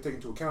to take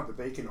into account that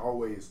they can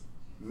always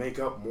make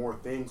up more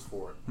things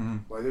for it.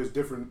 Mm-hmm. Like there's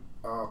different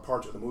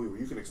parts of the movie where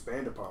you can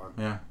expand upon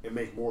Yeah. and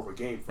make more of a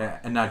game from Yeah,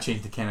 and not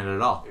change the canon at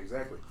all. it.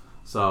 Exactly.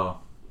 So,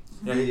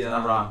 yeah, The, you're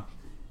not wrong.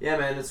 Yeah,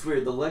 man, it's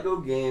weird. The Lego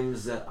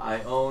games that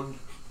I owned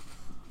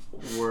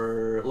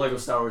were Lego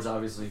Star Wars,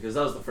 obviously, because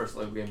that was the first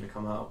Lego game to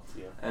come out.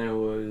 Yeah. And it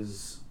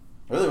was,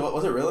 Really? What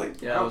was it? Really?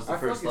 yeah, it was the I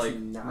feel first, like like,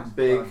 it's not,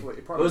 big, but I feel like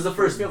it probably was the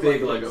first feels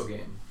big like it Lego is.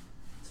 game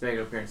to make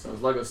an appearance. It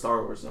was Lego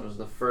Star Wars, and it was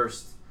the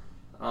first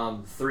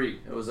 3.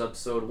 It was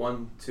episode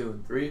 1, 2,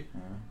 and 3,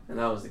 and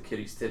that was the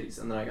Kitty's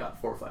Titties. And then I got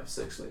 4, 5,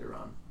 6 later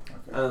on. Okay.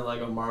 And then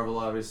Lego Marvel,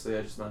 obviously,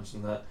 I just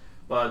mentioned that.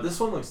 But this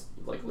one looks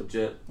like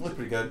legit. Looked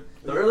pretty good.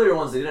 The earlier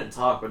ones they didn't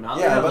talk, but now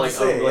Yeah, they have about to like,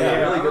 say, a, like yeah. a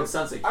really I good don't-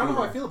 sense of I don't know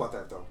how I humor. feel about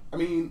that though. I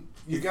mean,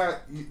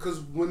 because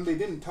when they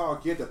didn't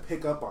talk, you had to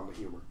pick up on the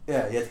humor,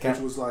 Yeah, you had to which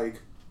was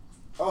like,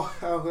 oh,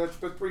 that's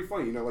pretty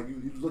funny. You know, like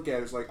you look at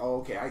it, it's like,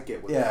 oh, okay, I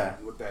get what Yeah.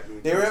 what that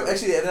means. They were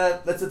actually, and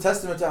that's a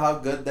testament to how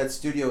good that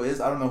studio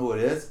is. I don't know who it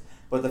is,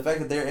 but the fact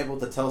that they're able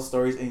to tell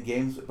stories in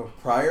games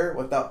prior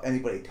without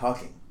anybody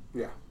talking.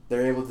 Yeah.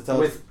 They're able to tell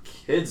With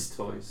kids'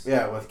 toys.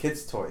 yeah, with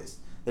kids' toys.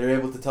 They're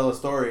able to tell a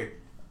story,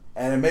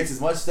 and it makes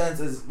as much sense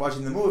as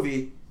watching the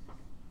movie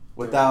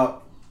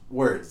without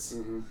words.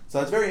 Mm-hmm.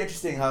 So it's very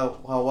interesting how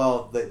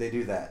well they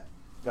do that.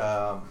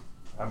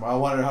 I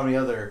wonder how many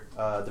other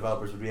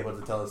developers would be able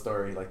to tell a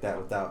story like that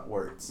without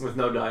words, With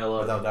no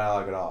dialogue. without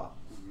dialogue at all.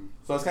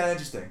 So it's kind of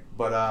interesting,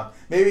 but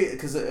maybe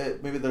because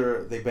maybe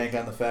they bank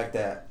on the fact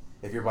that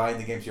if you're buying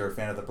the games, you're a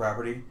fan of the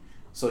property,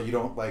 so you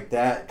don't like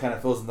that kind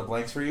of fills in the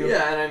blanks for you.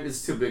 Yeah, and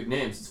it's 2 big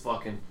names.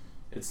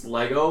 It's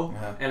Lego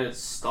Uh-huh. and it's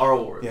Star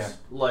Wars. Yeah.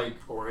 Like,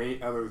 Or any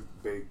other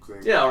big thing.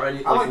 yeah, or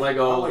any, I like like-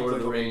 Lego, I like Lord of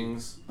the Lego.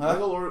 Rings, Huh?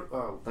 Lego Lord.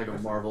 Lego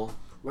Marvel.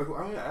 Lego.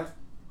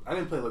 I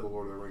didn't play Lego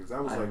Lord of the Rings.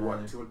 That was I like didn't what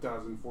either.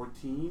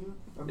 2014.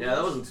 Yeah,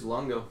 that wasn't too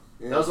long ago.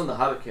 Yeah. That was when The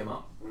Hobbit came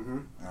out. Mm-hmm.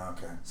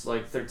 Okay. It's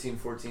like 13,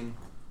 14.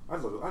 I'd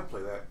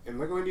play that. And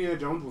Lego Indiana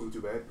Jones wasn't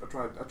too bad. I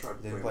tried. To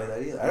Didn't play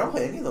that either. I don't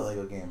play any of the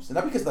Lego games, and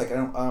not because like I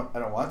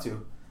don't want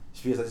to,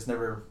 just because I just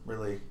never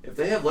really. If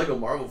they have Lego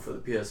Marvel for the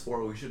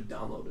PS4, we should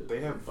download it.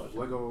 They have Fuck it.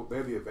 Lego. They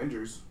have the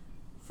Avengers.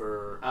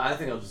 For I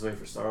think I'll just wait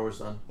for Star Wars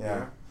then.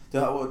 Yeah.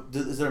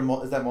 Is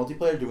that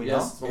multiplayer? Do we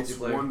Yes, know? it's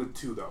multiplayer. 1 to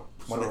 2 though.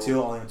 1 to So-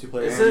 2, only 2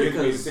 players. Is And it? you have to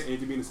be in the 'Cause- sa- you have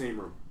to be in the same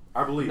room.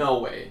 I believe. No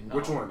way. No.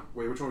 Which one?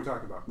 Wait, which one are we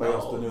talking about? Like,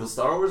 No, the new- the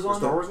Star Wars The one?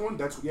 Star Wars one?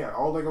 That's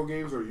all Lego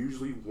games are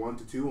usually 1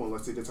 to 2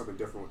 unless they did something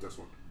different with this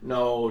one.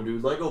 No,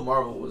 dude. Lego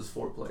Marvel was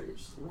 4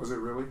 players. Was it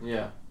really?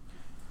 Yeah.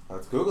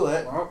 Let's Google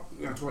it. Well,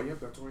 that's why. Yep,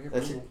 that's why.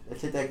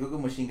 Let's hit that Google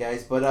machine,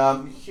 guys. But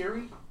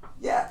Harry.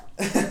 yeah.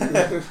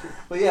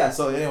 But yeah.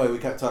 So anyway, we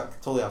got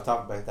totally off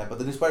topic about that. But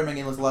the new Spider-Man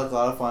game looks a lot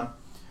of fun.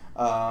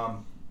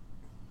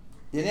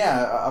 And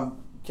yeah, I'm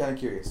kind of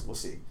curious. We'll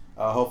see.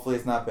 Hopefully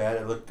it's not bad.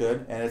 It looked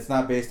good, and it's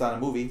not based on a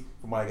movie,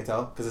 from what I can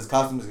tell, because his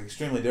costume is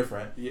extremely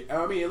different. Yeah,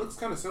 I mean, it looks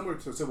kind of similar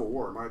to Civil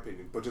War in my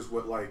opinion, but just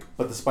with like.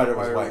 But the spider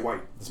was Spider white.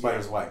 white. The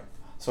spider's Yeah. white.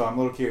 So I'm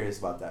a little curious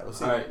about that. We'll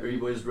see. All right, are you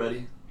boys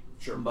ready?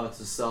 Sure. I'm about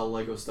to sell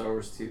Lego Star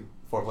Wars 2.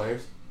 4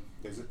 players.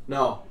 Is it?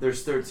 No,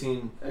 there's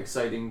 13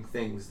 exciting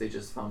things they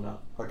just found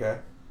out. Okay.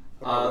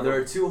 There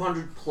are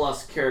 200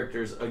 plus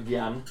characters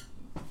again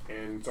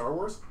And Star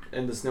Wars?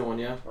 in this new one,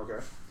 yeah. Okay.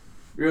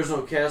 The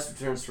original cast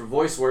returns for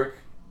voice work,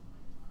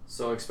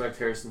 so expect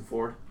Harrison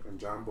Ford. And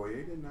John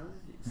Boyega,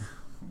 nice.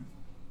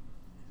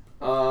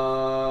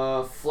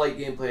 Flight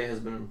gameplay has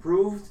been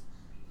improved.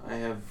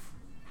 I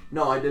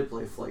did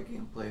play flight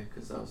gameplay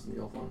because that was in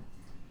the old one.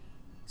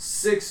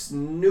 6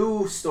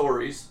 new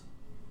stories,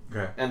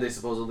 Okay. and they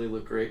supposedly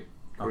look great,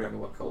 according Okay.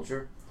 to what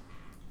culture.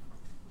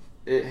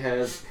 It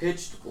has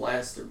pitched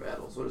blaster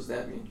battles. What does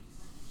that mean?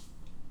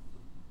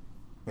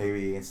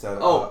 Maybe instead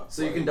of. Oh,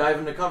 so you can dive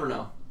into cover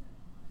now.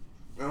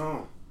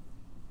 Oh.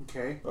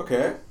 Okay.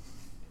 Okay.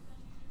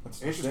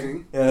 That's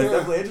Interesting. Yeah, that's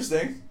definitely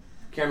interesting.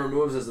 Camera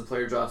moves as the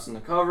player drops into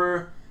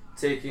cover,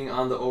 taking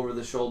on the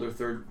over-the-shoulder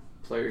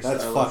third-player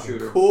That's style of fucking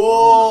shooter. cool.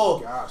 Oh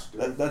my gosh,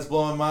 dude. That's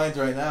blowing minds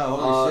right now.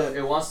 Holy shit.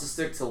 It wants to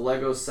stick to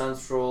LEGO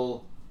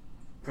Central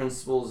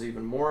principles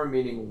even more,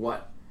 meaning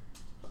what?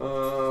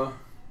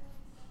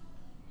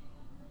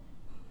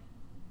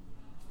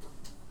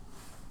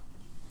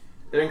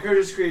 It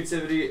encourages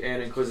creativity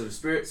and inquisitive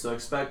spirit, so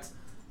expect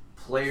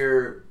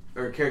player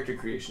or character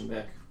creation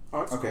back. Oh,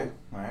 that's Okay. cool.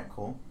 All right.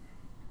 Cool.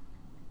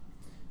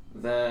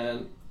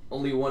 Then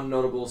only one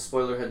notable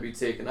spoiler had to be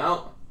taken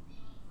out.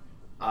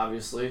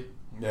 Obviously,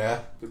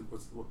 Yeah.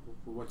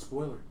 What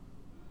spoiler?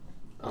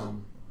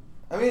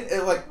 I mean,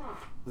 I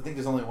think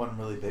there's only one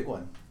really big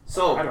one.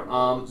 so I don't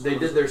know. they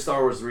did their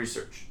Star Wars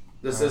research.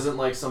 This Uh-huh. isn't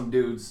like some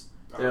dudes.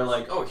 They're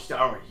like, oh,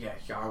 Star Wars, yeah,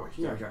 Star Wars,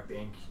 Jar Jar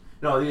Binks.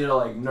 No, these are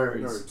like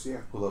nerds, Nerds, yeah.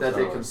 Who loves that Star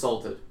they Wars?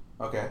 consulted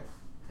Okay.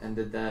 and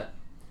did that.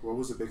 What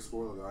was the big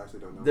spoiler though? I actually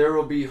don't know. There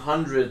will be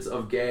hundreds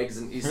of gags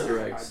and Easter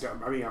eggs.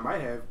 I mean, I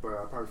might have, but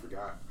I probably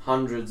forgot.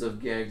 Hundreds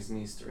of gags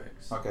and Easter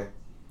eggs. Okay.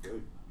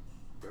 Good.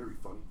 Better be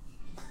funny.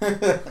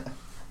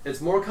 It's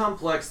more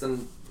complex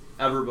than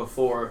ever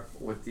before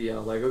with the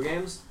Lego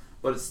games,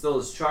 but it still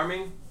is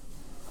charming.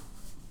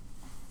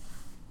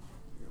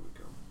 There we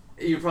go.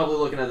 You're probably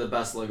looking at the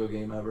best Lego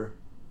game ever,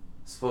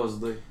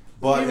 supposedly.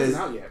 But The game isn't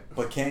out yet.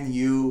 But can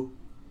you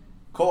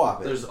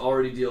co-op it? There's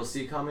already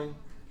DLC coming.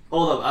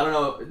 Hold up, I don't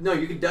know. No,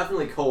 you could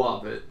definitely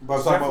co-op it, But I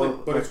was talking Definitely,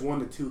 about, but it's 1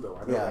 to 2 though.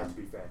 I know Yeah. that to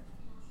be fact.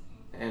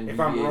 and If BB-8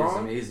 I'm is wrong-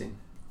 amazing.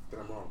 Then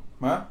I'm wrong.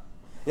 Huh?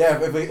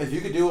 Yeah, if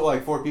you could do it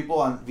like 4 people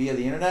on via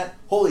the internet,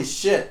 holy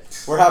shit,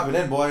 we're hopping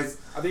in, boys.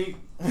 I think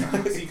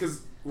see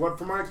because what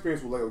from my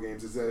experience with Lego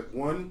games is that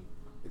 1,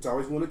 it's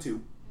always 1 to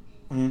 2.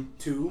 Mm-hmm.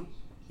 2,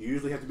 you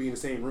usually have to be in the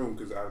same room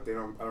because I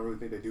don't really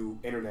think they do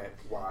internet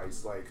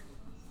wise. Like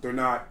they're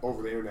not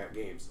over the internet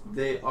games.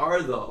 They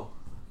are though.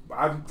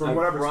 From I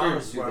what I've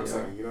promise experienced, you what I'm they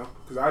saying, you know,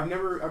 because I've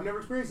never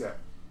experienced that.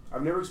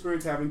 I've never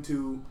experienced having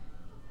to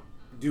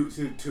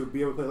to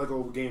be able to play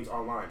Lego games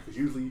online because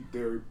usually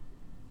they're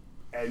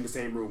in the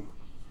same room.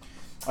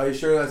 Are you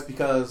sure that's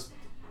because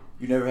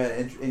you never had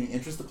any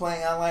interest in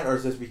playing online, or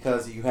is this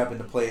because you happen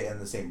to play it in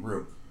the same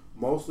room?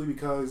 Mostly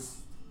because,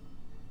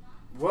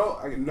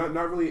 well,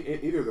 not really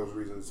either of those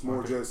reasons. It's more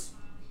Okay. just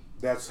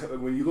that's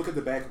when you look at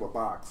the back of a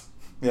box,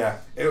 Yeah,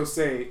 it'll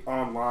say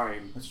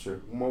online that's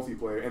true.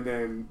 multiplayer, and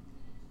then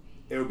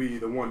it'll be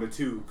the 1 to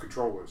 2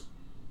 controllers.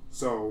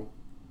 So,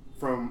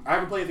 I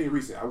haven't played anything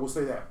recent. I will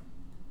say that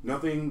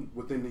nothing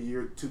within the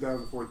year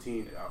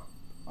 2014 out.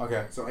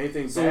 Okay. So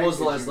anything. So back what was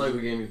the is last Lego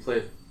usually game you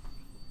played?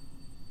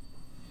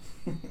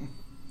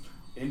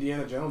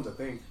 Indiana Jones, I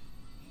think.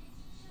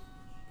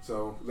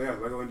 So yeah,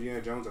 Lego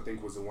Indiana Jones, I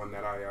think was the one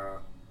that I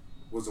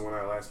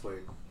last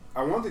played.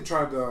 I wanted to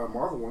try the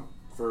Marvel one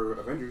for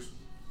Avengers.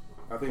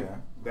 I think Okay.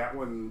 that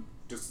one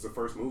just is the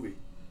first movie.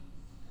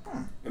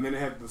 Hmm. And then they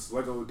had this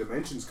Lego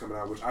Dimensions coming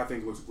out, which I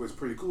think was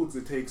pretty cool because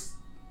it takes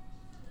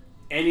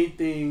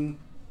anything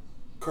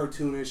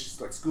cartoonish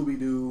like Scooby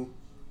Doo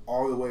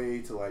all the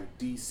way to like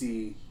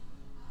DC,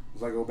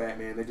 Lego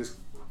Batman. They just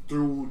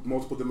threw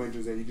multiple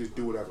dimensions and you just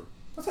do whatever.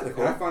 That's kind of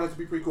And I cool. found it to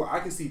be pretty cool. I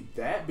can see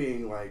that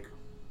being like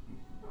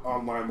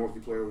online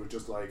multiplayer with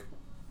just like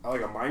a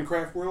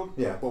Minecraft world,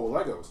 Yeah. but with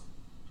Legos.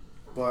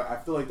 But I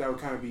feel like that would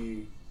kind of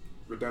be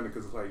redundant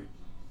because it's like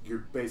you're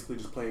basically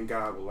just playing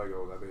God with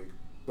Legos, I think.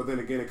 But then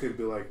again, it could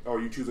be like, oh,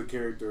 you choose a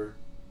character,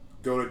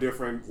 go to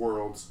different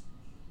worlds,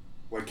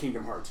 like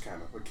Kingdom Hearts,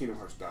 kind of like Kingdom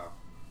Hearts style.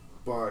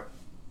 But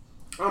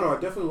I don't know.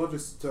 I definitely love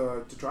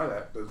to try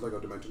that, those Lego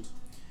Dimensions.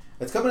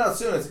 It's coming out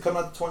soon. It's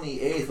coming out the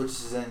 28th, which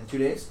is in 2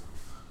 days.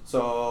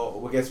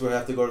 So I guess we'll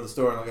have to go to the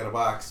store and look at a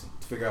box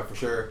to figure out for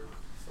sure.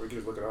 Or you can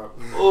just look it up.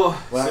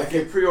 Oh, Well, so I if you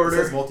It says pre-order,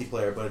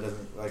 multiplayer, but it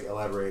doesn't like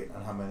elaborate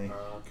on how many.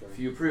 Okay. if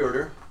you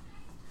pre-order,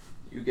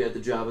 you get the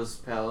Jabba's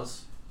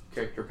Palace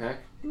character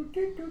pack. You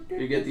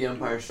get the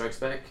Empire Strikes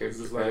Back This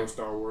character is Lego pack,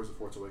 Star Wars: The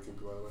Force Awakens,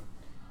 by the way.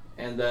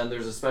 and then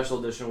there's a special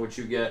edition which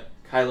you get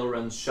Kylo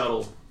Ren's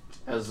shuttle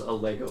as a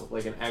Lego,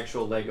 like an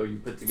actual Lego you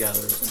put together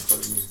and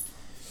put in you.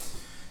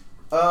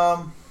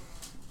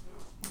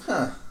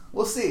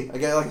 We'll see.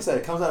 Again, like I said,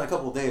 it comes out in a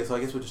couple of days, so I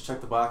guess we'll just check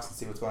the box and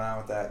see what's going on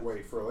with that.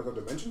 Wait, for Lego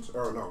Dimensions?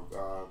 Or no,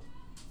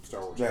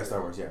 Star Wars. Yeah,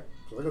 Star Wars, yeah.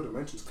 So Lego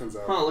Dimensions comes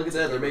out. Huh, look at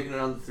that, they're making it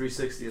on the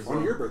 360 as well.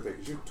 on your birthday,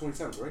 because you're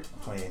 27th, right?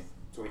 28th.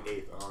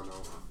 28th. I don't know.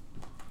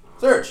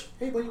 Serge,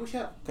 Hey, buddy, what's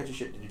up? cut your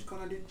shit, dude. What's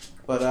going on, dude?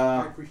 But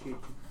I appreciate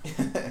you.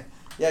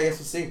 yeah, I guess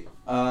we'll see.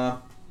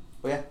 But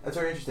yeah, that's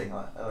very interesting.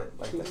 I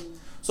like that.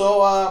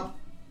 So,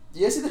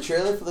 you guys see the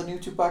trailer for the new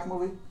Tupac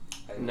movie?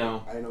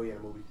 No. I didn't know he had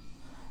a movie.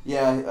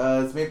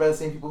 Yeah, it's made by the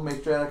same people who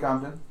make Straight Outta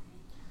Compton.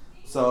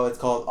 So it's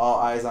called All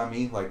Eyes on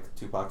Me, like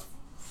Tupac's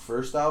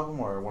first album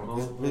or one of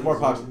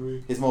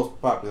his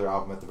most popular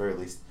album at the very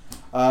least.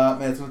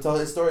 And it's going to tell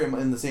his story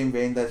in the same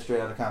vein that Straight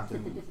Outta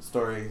Compton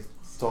story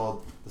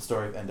told the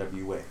story of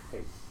NWA.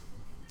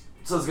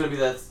 So it's gonna be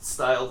that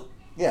style.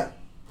 Yeah.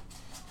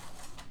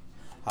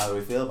 How do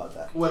we feel about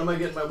that? When am I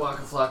getting my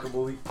Waka Flocka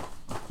movie?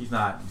 He's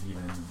not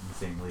even in the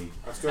same league.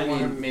 I still I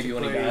want mean, him maybe to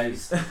when he play-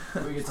 dies,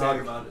 we can talk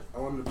about it. I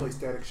want him to play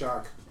Static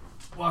Shock.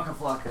 Waka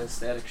Flocka,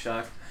 Static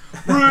Shock.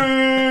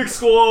 Brick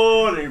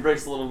Squad! And he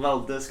breaks a little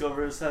metal disc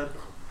over his head.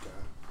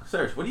 God.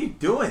 Serge, what are you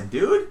doing,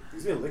 dude?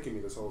 He's been licking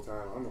me this whole time.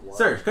 I don't know why.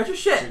 Serge, cut your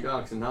Your shit.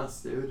 dog's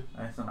nuts, dude.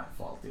 That's not my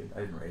fault, dude.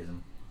 I didn't raise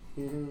him.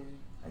 Mhm.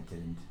 I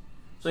didn't.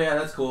 So yeah,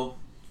 that's cool.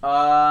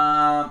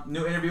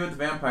 New Interview with the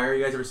Vampire.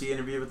 You guys ever see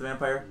Interview with the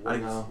Vampire? What,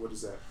 know. what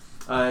is that?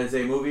 It's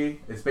a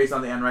movie. It's based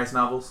on the Anne Rice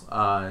novels.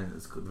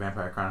 It's called The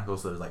Vampire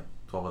Chronicles. So there's like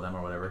 12 of them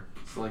or whatever.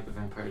 It's like the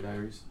Vampire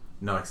Diaries.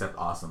 No, except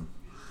awesome.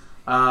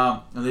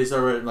 And these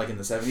are like in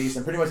the 70s.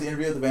 And pretty much the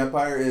Interview with the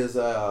Vampire is.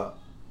 I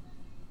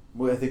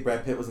think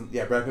Brad Pitt was in.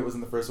 Yeah, Brad Pitt was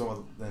in the first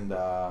one with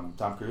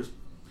Tom Cruise.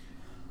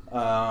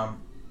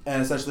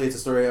 And essentially, it's a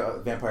story of a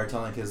vampire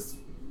telling his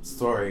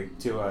story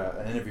to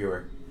an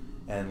interviewer.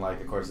 And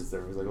like, of course, it's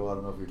there. He's like, "Oh, I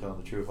don't know if you're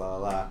telling the truth, la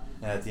la la."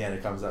 And at the end,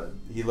 it comes out.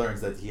 He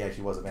learns that he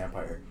actually was a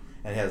vampire,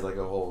 and he has like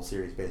a whole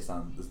series based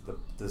on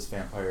this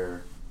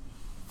vampire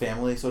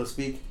family, so to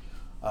speak,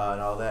 and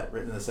all that.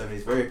 Written in the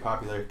 70s, very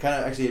popular. Kind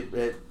of actually,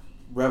 it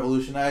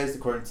revolutionized,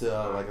 according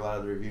to like a lot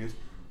of the reviews,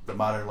 the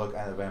modern look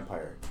on a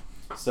vampire.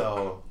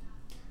 So,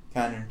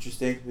 kind of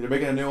interesting. They're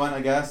making a new one,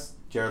 I guess.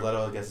 Jared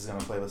Leto, I guess, is gonna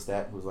play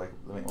Lestat, who's like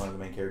one of the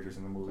main characters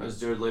in the movie.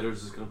 As Jared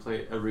Leto's just gonna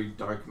play every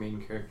dark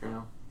main character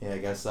now. Yeah, I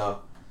guess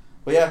so.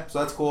 But yeah, so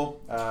that's cool.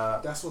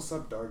 That's what's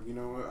up, dog. You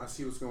know, I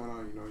see what's going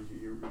on. You know,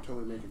 you're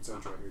totally making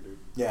sense right here, dude.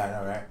 Yeah, I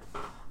know,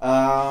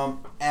 right?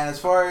 And as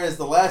far as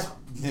the last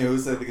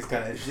news, I think it's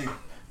kind of interesting.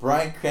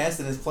 Bryan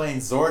Cranston is playing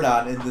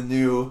Zordon in the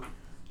new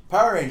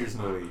Power Rangers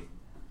movie.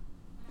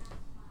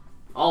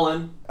 All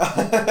in.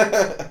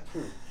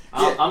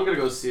 Yeah. I'm gonna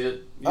go see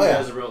it. You Oh, yeah.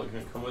 guys are really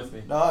gonna come with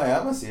me. No, yeah,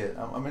 I'm gonna see it.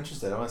 I'm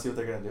interested. I want to see what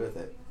they're gonna do with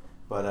it.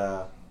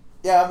 But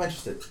yeah, I'm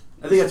interested.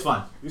 I think it's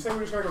fun. You saying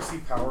we're just gonna go see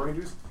Power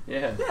Rangers?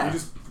 Yeah. Yeah. You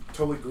just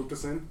totally grouped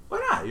us in? Why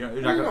not? You're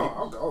not No, gonna.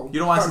 I'll go. You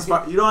don't want to see.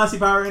 You don't want to see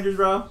Power Rangers,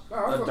 bro. No,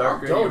 I'll A go,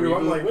 dark I'll go, gritty dude.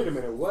 I'm reboot? like, wait a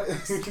minute, what?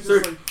 Just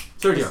Sir- like,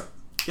 Sergio,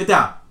 get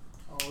down.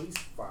 oh, he's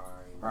fine.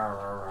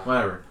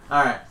 Whatever.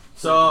 All right.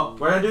 So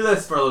we're gonna do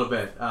this for a little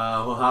bit.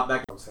 We'll hop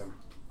back. That was him.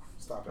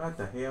 Stop it. What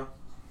the hell?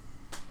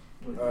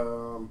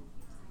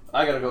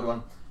 I got a good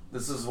one.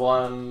 This is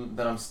one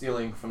that I'm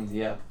stealing from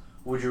the app.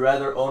 Would you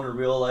rather own a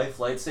real life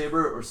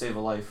lightsaber or save a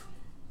life?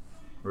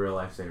 Real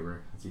life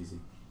saber. It's easy.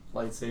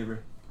 Lightsaber.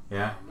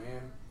 Yeah. Oh,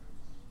 man.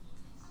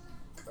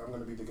 I'm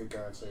gonna be the good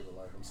guy and save a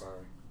life. I'm sorry.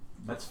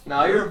 That's.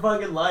 No, you're a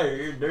fucking liar.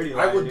 You're a dirty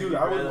liar. I would dude. do You'd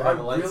that. I rather have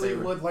a really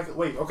lightsaber. would like.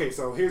 Wait. Okay.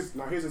 So here's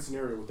a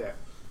scenario with that.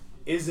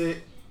 Is it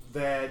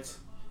that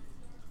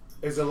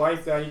is a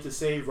life that I need to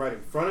save right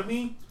in front of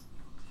me,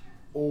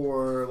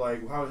 or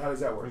like how does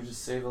that work? You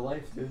just save a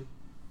life, dude.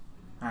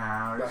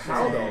 How But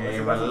how, though?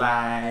 save That's a what-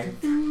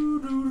 life.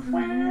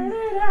 Where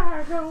did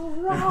I go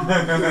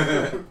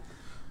wrong?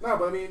 No,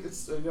 but I mean,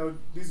 it's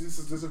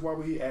this is why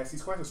we ask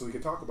these questions so we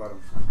can talk about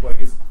them. Like,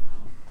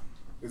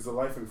 is the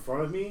life in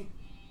front of me,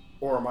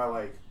 or am I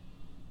like,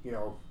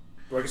 do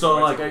I get So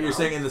the like lightsaber you're now?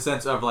 saying in the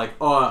sense of like,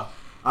 oh,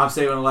 I'm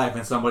saving a life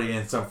and somebody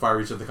in some far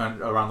reach of the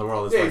country around the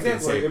world is Yeah, like being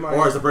exactly. saved, Am I-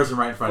 or is the person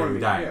right in front of you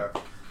me, dying? Yeah.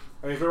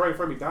 I mean, if they're right in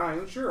front of me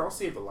dying, sure, I'll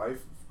save the life.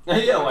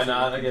 Yeah, why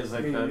not? I guess I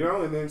I mean, could.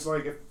 and then it's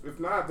like if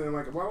not, then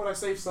like why would I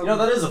save some?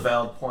 That is a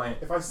valid point.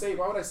 Why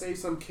would I save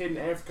some kid in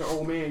Africa?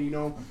 Oh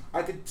man,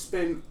 I could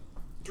spend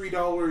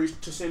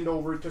 $3 to send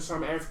over to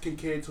some African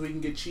kid so he can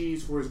get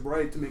cheese for his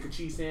bread to make a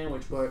cheese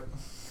sandwich. But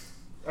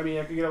I mean,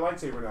 I could get a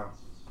lightsaber now.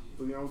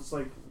 But it's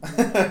like,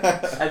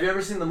 Have you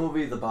ever seen the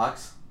movie The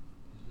Box?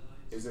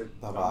 is it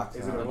The Box,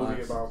 Is it no. a The movie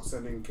Box. about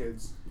sending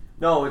kids?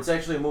 No, it's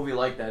actually a movie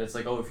like that. It's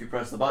like, oh, if you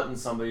press the button,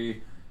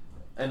 somebody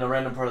in a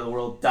random part of the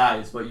world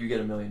dies, but you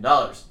get $1 million.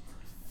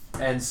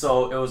 And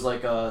so it was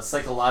like a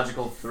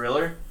psychological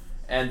thriller,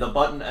 and the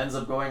button ends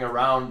up going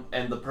around,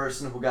 and the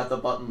person who got the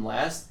button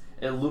last,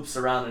 it loops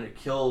around and it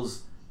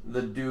kills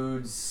the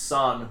dude's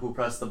son who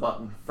pressed the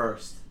button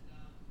first.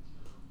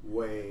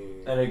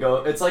 Wait. And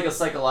it's like a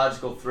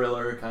psychological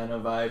thriller kind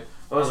of vibe. It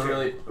was Okay.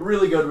 really,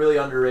 really good, really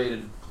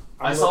underrated.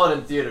 I I'm saw it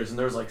in theaters, and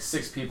there was like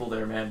 6 people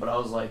there, man. But I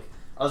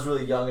was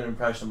really young and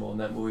impressionable, and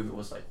that movie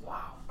was like,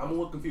 wow. I'm a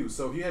little confused.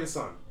 So if you had a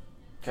son,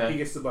 Okay. he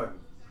gets the button.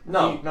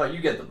 No, he- no, you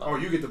get the button. Oh,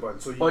 you get the button.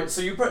 So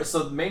you. But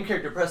so the main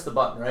character pressed the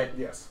button, right?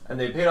 Yes. And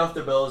they paid off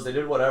their bills, they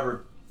did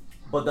whatever.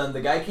 But then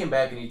the guy came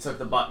back and he took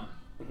the button.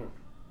 Mhm.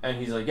 And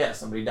he's like, yeah,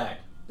 somebody died.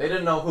 They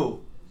didn't know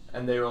who.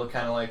 And they were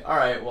kind of like, all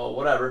right, well,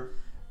 whatever.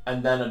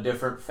 and then a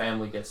different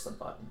family gets the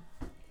button,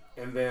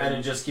 And then and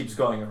it just keeps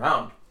going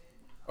around.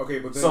 okay,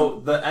 but then So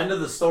the end of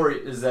the story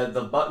is that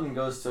the button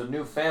goes to a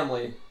new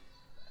family,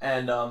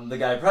 and the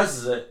guy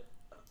presses it,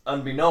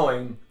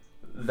 unbeknowing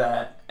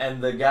that,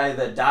 and the guy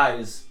that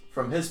dies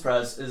from his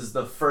press is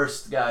the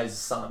first guy's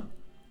son.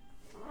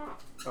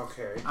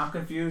 okay, I'm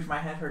confused. My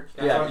head hurts.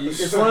 Yeah, it's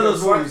it's a- one of those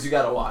it's like- movies you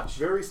gotta watch.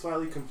 very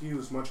slightly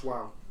confused. Much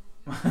wow.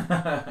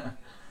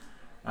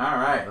 All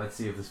right, let's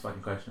see if this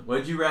fucking question.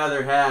 Would you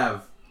rather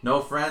have no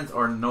friends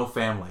or no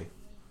family?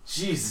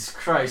 Jesus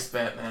Christ,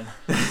 Batman.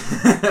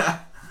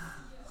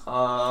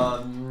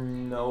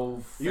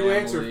 No family. You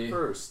answer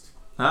first.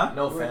 Huh?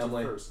 No You answer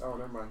family. first. Oh,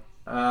 never mind.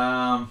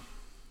 Um,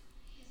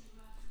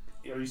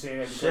 Are you saying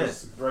that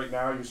because right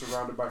now you're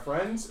surrounded by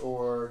friends,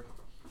 or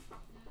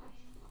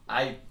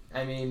I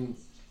mean,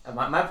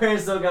 my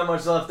parents don't got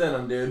much left in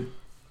them, dude.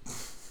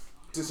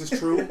 this is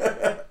true?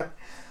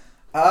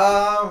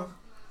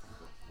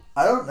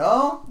 I don't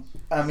know.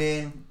 I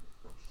mean,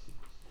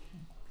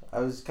 I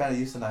was kind of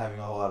used to not having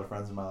a whole lot of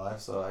friends in my life,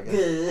 so I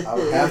guess I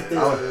would have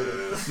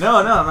to. No,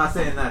 I'm not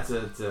saying that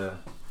to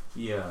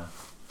be a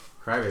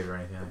crybaby or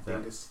anything like that.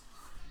 Dingus.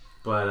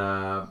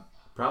 But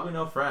probably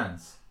no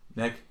friends.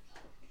 Nick,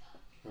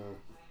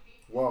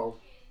 Well,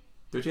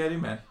 do what you gotta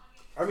do, man.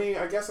 I mean,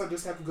 I guess I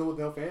just have to go with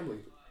no family.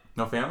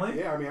 No family?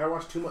 Yeah, I mean, I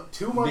watch too much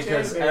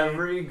Because anime.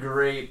 every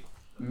great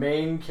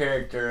main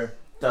character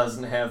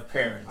doesn't have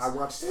parents. I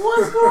watch.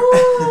 What's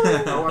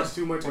going I on? watch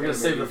too much. We're gonna anime,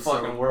 save the so-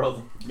 fucking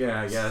world.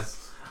 Yeah, I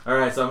guess. All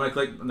right, so I'm gonna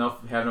click no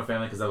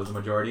family because that was the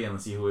majority, and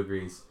let's see who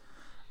agrees.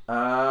 You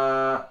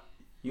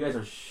guys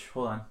are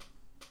hold on.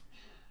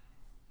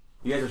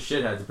 You guys are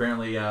shitheads.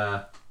 Apparently,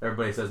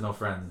 everybody says no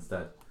friends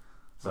instead.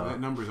 So that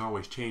number's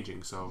always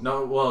changing. So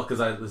no, well, because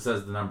it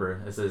says the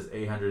number. It says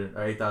 800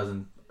 or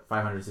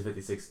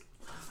 8,556.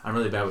 I'm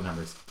really bad with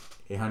numbers.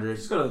 800.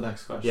 Just go to the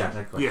next question. Yeah,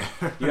 next question.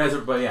 yeah. You guys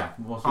are, but yeah.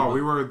 Most Oh, people-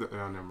 we were.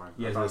 Never mind.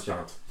 You guys I are thought the I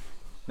shitheads.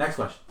 Next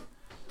question.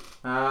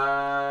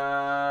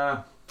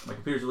 My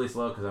computer's really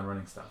slow because I'm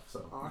running stuff.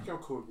 So Oh, I feel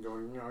cool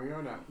going. You're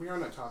on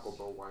that Taco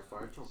Bell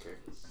Wi-Fi. It's okay.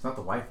 it's not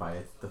the Wi-Fi.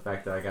 It's the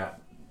fact that I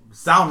got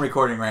sound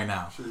recording right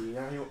now. Actually,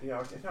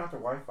 it's not the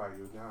Wi-Fi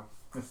you now.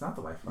 It's not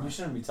the Wi-Fi. You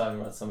shouldn't be talking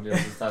about somebody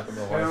else's Taco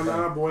Bell Hell Wi-Fi.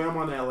 nah, boy, I'm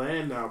on that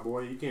land now,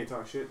 boy. You can't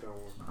talk shit, though.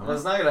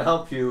 That's not gonna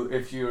help you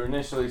if you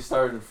initially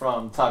started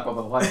from Taco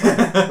Bell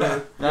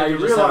Wi-Fi. Now you you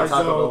just have a realize,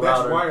 Taco though, Bell that's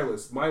router.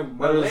 wireless. My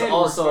But it's LAN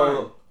also-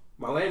 works fine.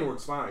 My LAN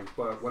works fine,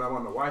 but when I'm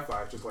on the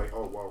Wi-Fi, it's just like,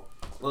 oh, whoa.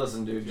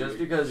 Listen, dude, just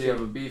because you have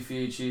a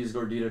beefy cheese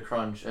gordita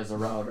crunch as a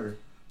router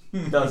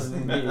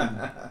doesn't mean.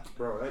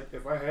 Bro,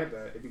 if I had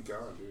that, it'd be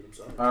gone, dude. I'm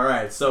sorry. All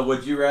right. So,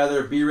 would you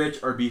rather be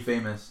rich or be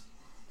famous?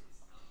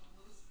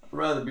 I'd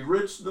rather be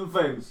rich than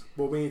famous.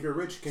 Well, I mean, if you're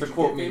rich, can't To you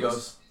quote get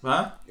famous? Migos.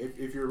 Huh?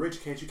 If you're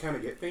rich, can't you kind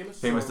of get famous?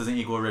 Famous So- doesn't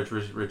equal rich.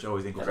 Rich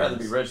always equals I'd rather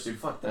famous. be rich, dude.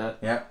 Fuck that.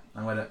 Yeah,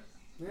 I'm with it.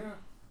 Yeah.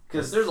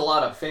 Because there's a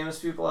lot of famous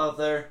people out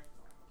there,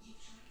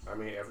 I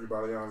mean,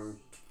 everybody on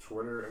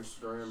Twitter,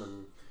 Instagram,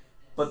 and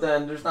but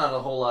then there's not a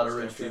whole lot of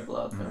rich Snapchat. people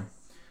out there.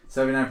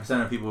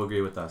 79% of people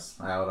agree with us.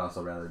 I would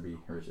also rather be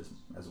rich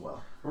as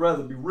well. I'd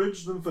rather be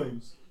rich than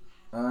famous.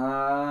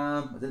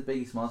 Did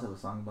Biggie Smalls have a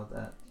song about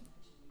that?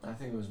 I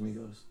think it was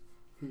Migos.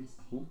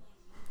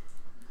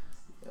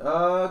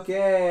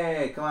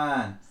 Okay, come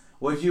on.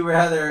 Would you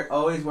rather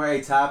always wear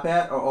a top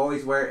hat or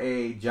always wear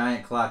a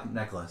giant clock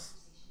necklace?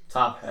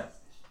 Top hat.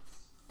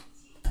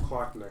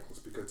 clock necklace,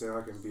 because then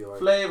I can be like,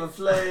 Flavor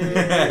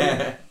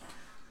Flav.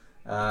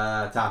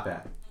 Top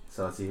hat.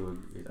 So let's see who.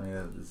 I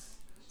mean,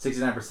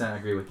 69%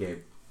 agree with Gabe.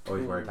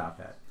 Always wear a top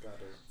hat. goddamn.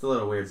 It's a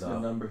little weird That's a though.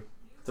 good number.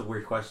 It's a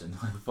weird question.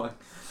 What the fuck?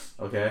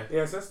 Okay.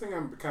 Yeah, so that's the thing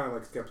I'm kind of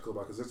like skeptical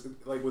about, because it's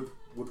like with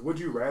would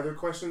you rather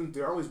questions,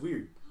 they're always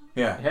weird.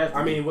 Yeah. It had to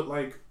I be. mean,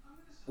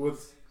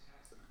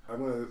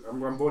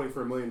 I'm voting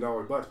for $1 million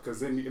butt, because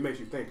then it makes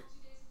you think.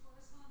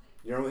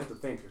 You don't really have to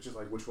think. It's just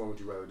like, which one would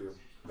you rather do?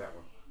 That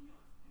one.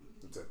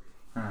 That's it.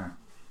 Huh.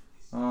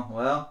 Oh,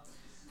 well.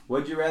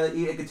 Would you rather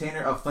eat a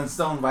container of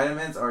Flintstone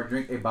vitamins or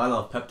drink a bottle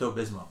of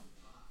Pepto-Bismol?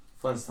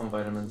 Flintstone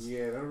vitamins.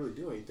 Yeah, they don't really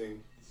do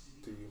anything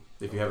to you.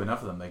 If you have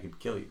enough of them, they could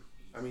kill you.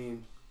 I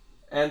mean,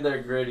 And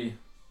they're gritty.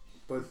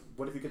 but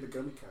what if you get the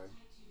gummy kind?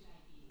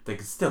 They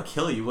could still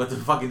kill you. What the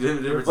fucking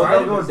difference? But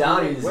they'll go Vitamins,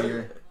 down what-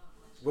 easier.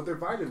 What they're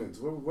vitamins?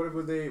 What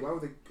would they? Why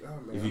would they?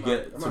 Oh man! If you I'm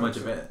get not- too I'm much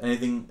not of interested.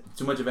 anything,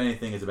 too much of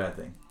anything is a bad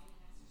thing.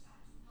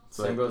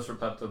 Same goes for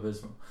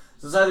Pepto-Bismol.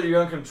 So it's either you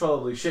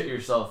uncontrollably shit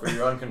yourself or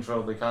you're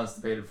uncontrollably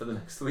constipated for the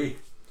next week.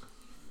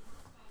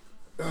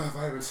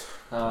 Vitamins.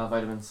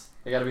 Vitamins.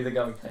 They gotta be the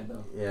gummy kind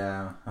though.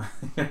 Yeah,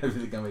 gotta be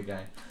the gummy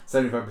guy.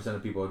 75%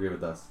 of people agree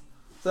with us,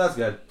 so that's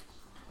good.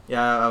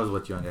 Yeah, I was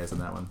with you on guys on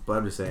that one, but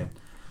I'm just saying.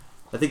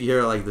 I think you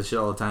hear like this shit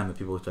all the time that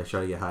people like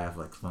try to get high off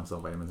like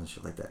Flintstone vitamins and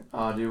shit like that.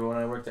 Oh, dude, when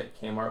I worked at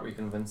Kmart, we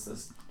convinced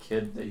this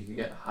kid that you could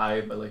get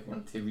high by looking on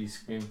a TV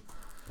screen.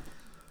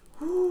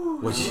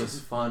 Would It you, was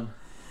fun.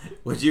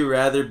 would you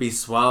rather be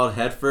swallowed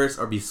head first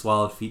or be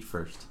swallowed feet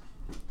first?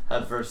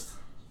 Head first.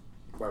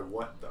 By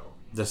what though?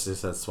 Just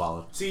says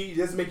swallowed. See, it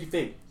doesn't make you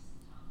think.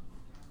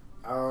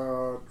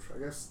 I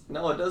guess.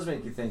 No, it does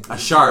make you think. A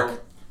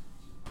shark.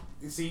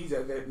 See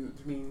that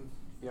I mean,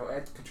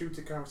 contribute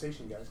to the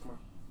conversation, guys. Come on.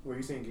 What are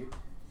you saying, Gabe?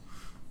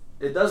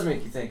 It does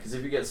make you think, because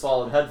if you get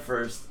swallowed head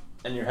first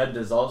and your head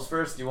dissolves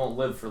first, you won't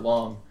live for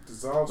long.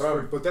 Dissolves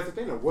first, but that's the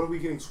thing. Though. What are we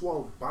getting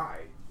swallowed by?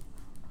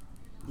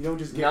 You don't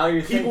just get. Now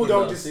you're people thinking,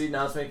 don't though. just. See,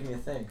 now it's making you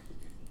think.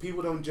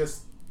 People don't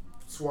just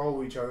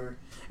swallow each other.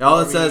 All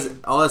it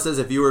says,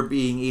 if you were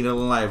being eaten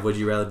alive, would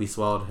you rather be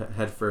swallowed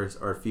head first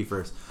or feet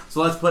first?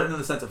 So let's put it in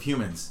the sense of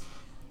humans.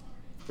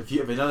 If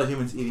another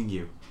human's eating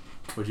you,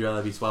 would you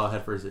rather be swallowed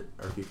head first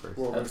or feet first?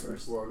 Well, Head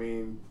first. Well, I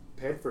mean,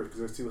 head first because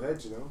there's two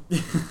heads, you know.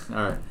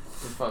 All right.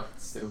 You're fucking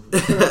stupid.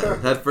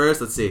 Head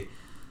first. Let's see.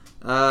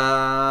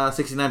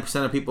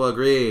 69% of people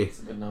agree. It's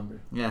a good number.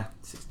 Yeah,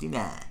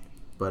 69.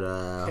 But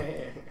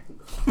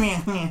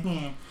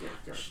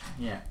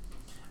yeah.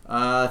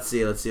 Let's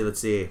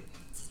see.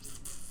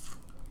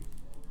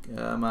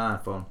 Come on,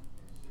 phone.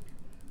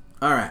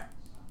 All right.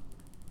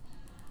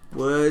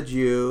 Would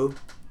you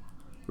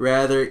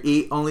rather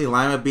eat only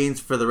lima beans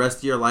for the rest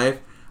of your life,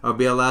 or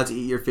be allowed to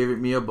eat your favorite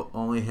meal but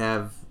only eat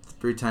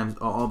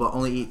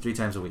 3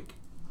 times a week?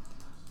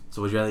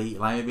 So would you rather eat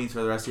lima beans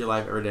for the rest of your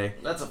life every day,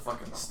 That's a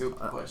fucking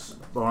stupid question.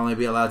 but only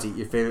be allowed to eat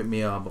your favorite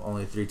meal but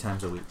only 3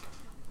 times a week?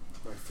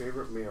 My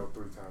favorite meal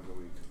 3 times a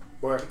week.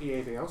 But I can eat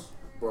anything else?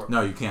 Or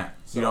No, you can't.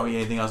 You don't eat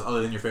anything else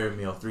other than your favorite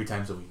meal 3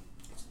 times a week.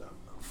 it's dumb.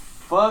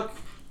 Fuck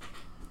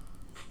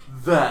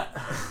that.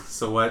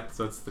 So what?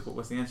 So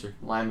what's the answer?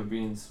 Lima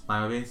beans.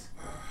 Lima beans?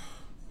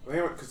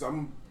 Anyway, because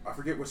I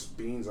forget which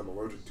beans I'm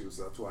allergic to,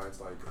 so that's why it's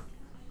like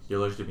You're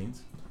allergic to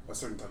beans? a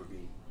certain type of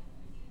bean.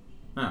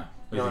 Huh.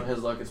 You know, in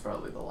his luck, it's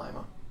probably the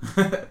lima.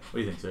 What do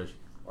you think, Serge?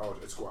 Oh,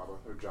 it's guava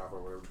or Java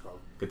or whatever it's called.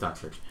 Good talk,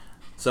 Serge.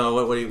 So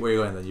where are you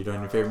going then? You doing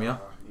your favorite meal?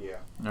 Yeah.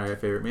 All right,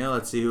 favorite meal.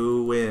 Let's see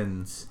who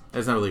wins.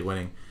 It's not really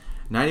winning.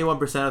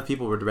 91% of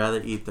people would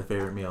rather eat the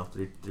favorite meal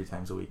three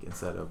times a week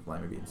instead of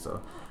lima beans.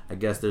 So I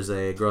guess there's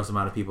a gross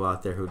amount of people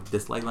out there who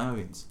dislike lima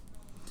beans.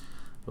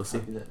 We'll see.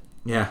 Copy that.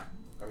 Yeah.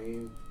 I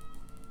mean,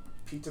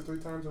 pizza 3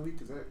 times a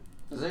week, is that?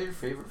 Is that your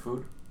favorite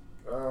food?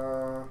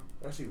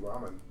 Actually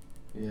ramen.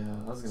 Yeah,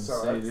 I was gonna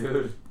So say, that's-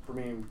 dude. For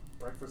me,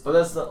 breakfast. But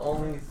that's the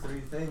only 3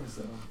 things,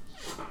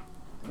 though.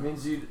 It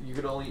means you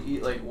could only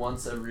eat like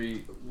once every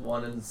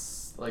 1 and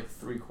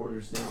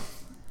 3/4 day.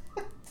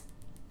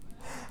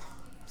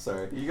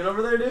 Sorry. You get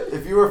over there, dude?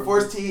 If you were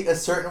forced to eat a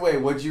certain way,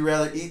 would you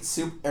rather eat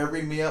soup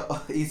every meal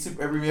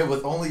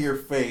with only your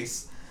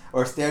face,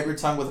 or stab your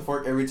tongue with a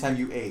fork every time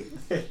you ate?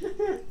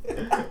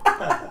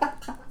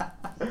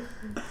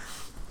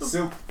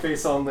 Soup,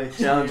 face only.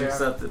 Challenge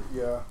accepted.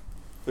 Yeah.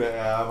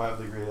 Yeah, I might have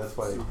to agree. That's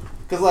funny.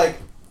 Because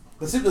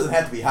the soup doesn't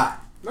have to be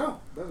hot. No,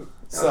 it doesn't.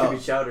 That could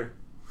be chowder.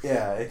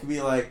 Yeah, it could be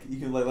you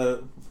can let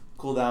it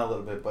cool down a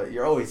little bit, but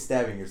you're always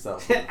stabbing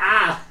yourself.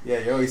 Ah! Yeah,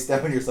 you're always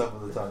stabbing yourself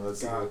with the tongue. Let's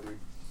see. God, dude.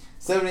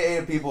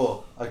 78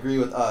 people agree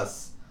with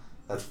us.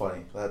 That's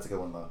funny. That's a good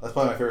one though. That's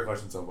probably my favorite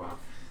question so far.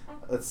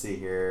 Let's see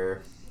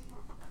here.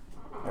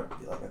 I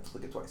have to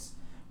click it twice.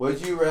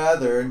 Would you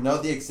rather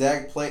know the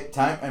exact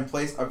time and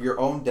place of your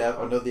own death,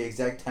 or know the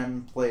exact time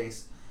and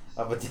place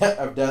of death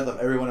of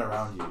everyone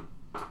around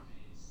you?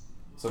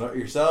 So not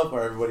yourself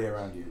or everybody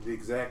around you. The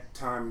exact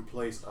time and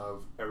place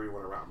of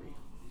everyone around me.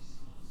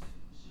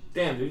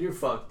 Damn, dude, you're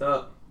fucked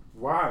up.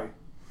 Why?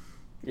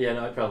 Yeah,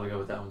 no, I'd probably go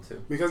with that one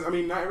too. Because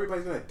not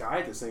everybody's gonna die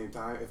at the same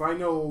time. If I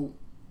know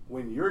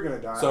when you're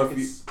gonna die,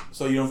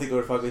 So you don't think it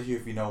would fuck with you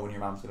if you know when your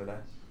mom's gonna die?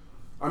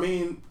 I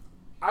mean,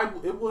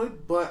 it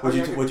would, but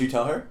Would you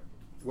tell her?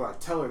 Well, I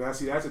tell her that.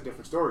 See, that's a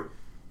different story.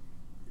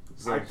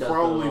 It's I like Death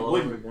probably Note all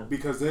over wouldn't, again.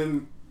 because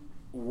then,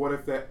 what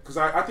if that? Because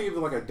I think of it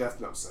like a Death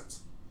Note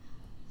sense.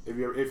 If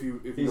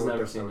you He's know what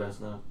never Death seen Note is.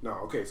 Death Note. No,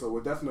 okay. So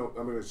with Death Note,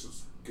 I'm gonna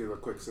just give a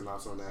quick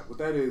synopsis on that. What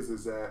that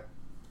is that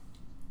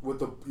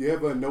you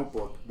have a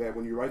notebook that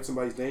when you write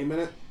somebody's name in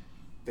it,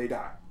 they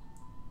die.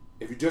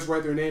 If you just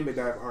write their name, they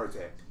die of a heart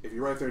attack. If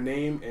you write their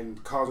name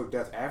and cause of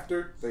death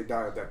after, they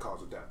die of that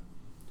cause of death.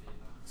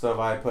 So if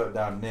I put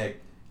down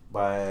Nick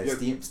by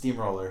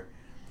steamroller,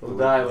 He'll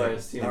die by a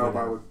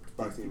steamroller.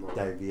 By steamroller.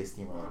 Die via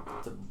steamroller.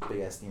 It's a big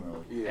ass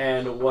steamroller. Yeah.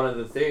 And one of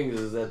the things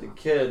is that the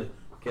kid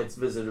gets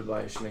visited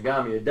by a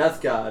Shinigami, a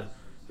death god,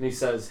 and he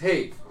says,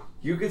 "Hey,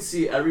 you could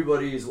see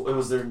everybody's. It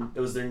was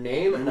their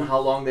name and how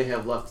long they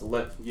have left to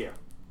live." Yeah.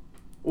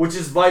 Which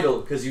is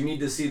vital because you need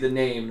to see the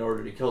name in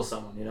order to kill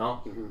someone, you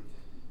know. Mm-hmm.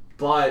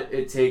 But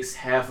it takes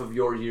half of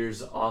your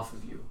years off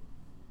of you.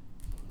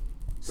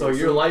 So So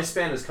your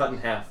lifespan is cut in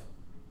half.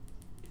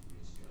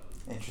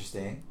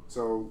 Interesting.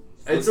 So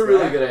It's with a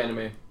really that, good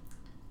anime.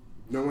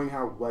 Knowing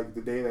how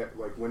the day that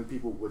when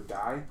people would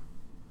die,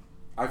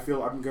 I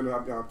feel I'm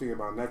thinking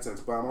about in that sense,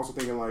 but I'm also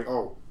thinking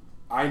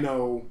I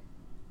know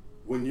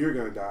when you're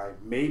gonna die.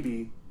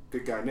 Maybe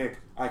good guy Nick,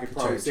 I could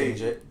probably change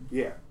save it.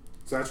 Yeah,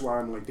 so that's why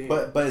I'm like, damn.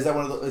 But is that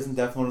isn't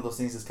death one of those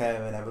things that's kind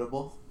of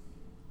inevitable?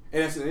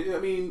 And I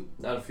mean,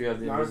 Not if you have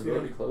the Not if you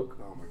invisibility have- cloak.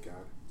 oh my god.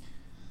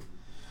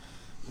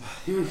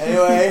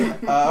 Anyway,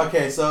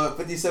 okay, so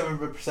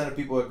 57% of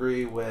people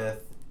agree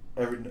with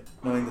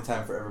knowing the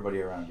time for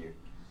everybody around you.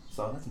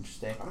 So that's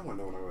interesting. I don't want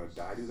to know when I'm gonna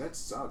die, dude. That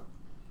sucks.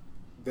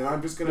 then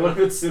I'm just What gonna if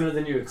it's sooner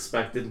than you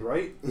expected?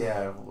 right.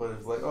 Yeah. What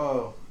if like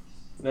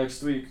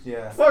Next week.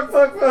 yeah. Fuck.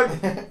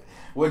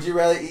 Would you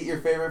rather eat your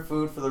favorite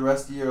food for the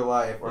rest of your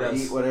life or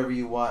Yes. eat whatever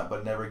you want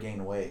but never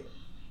gain weight?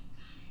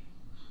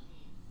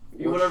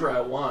 Eat whatever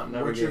I want.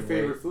 Never What's your gain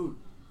favorite weight. food?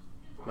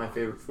 My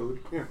favorite food?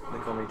 Yeah. They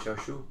call me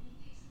chashu.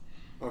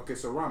 Okay,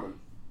 so ramen.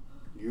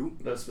 You?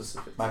 That's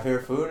specific. My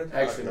favorite food?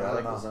 Actually, Yeah, no, I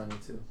like don't know.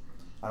 lasagna too.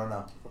 I don't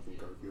know. Fucking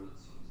Garfield.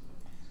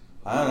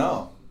 I don't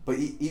know. But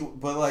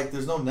but like,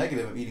 there's no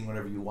negative of eating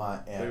whatever you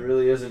want, and It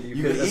really isn't. you You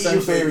can could eat your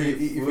essentially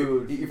favorite, eat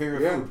food. eat your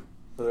favorite Yeah. food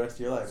for the rest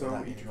of your life. So and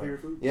not eat gain your weight.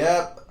 favorite food?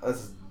 Yep,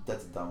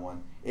 that's a dumb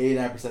one.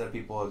 89% of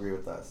people agree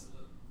with us.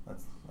 I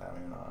don't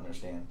even know.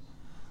 Understand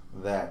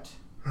that.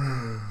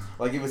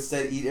 Like if it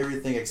said eat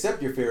everything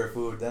except your favorite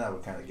food, then I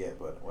would kind of get,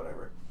 but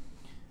whatever.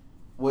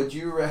 Would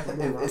you rather?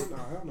 No,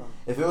 hell no.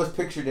 If it was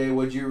picture day,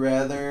 would you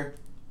rather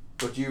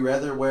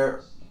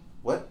wear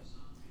what?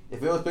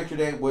 If it was picture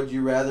day, would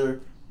you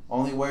rather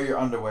only wear your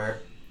underwear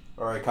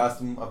or a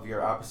costume of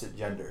your opposite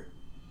gender?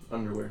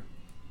 Underwear.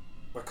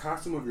 A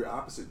costume of your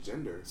opposite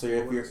gender. So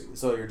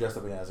you're dressed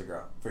up as a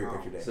girl for your Oh.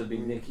 picture day So it'd be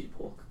Nikki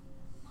Polk.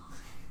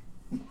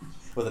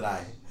 with an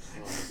eye. Oh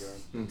my god.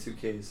 And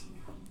 2Ks.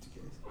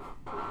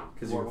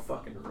 Because you're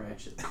fucking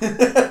ratchet.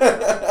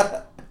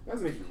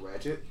 Doesn't make you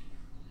ratchet.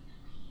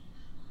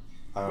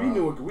 I We don't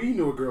know.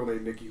 knew a girl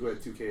named Nikki who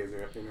had 2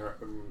 Ks in her.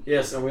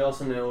 Yes, and we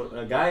also know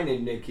a guy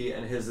named Nicky,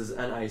 and his is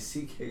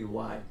Nicky.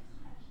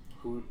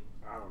 Who?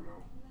 I don't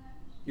know.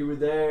 You were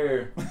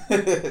there.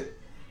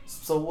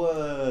 So what?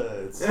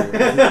 It's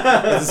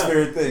his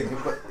favorite thing.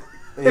 But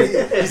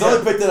he's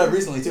only picked it up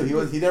recently too.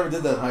 He never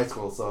did that in high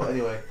school. So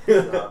anyway,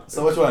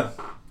 so which one?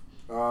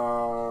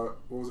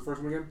 What was the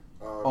first one again?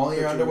 Only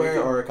your picture underwear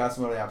Nikki? or a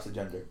costume of the opposite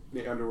gender?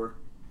 The underwear.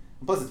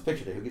 Plus, it's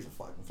picture day. Who gives a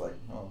fuck? It's like,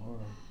 oh,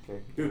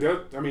 okay. Dude,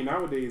 I mean,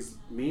 nowadays,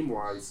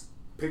 meme-wise,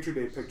 picture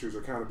day pictures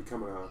are kind of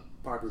becoming a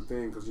popular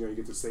thing because you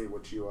get to say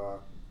what you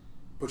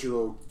put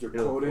your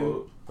quote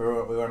in. We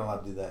weren't allowed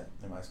to do that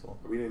in my school.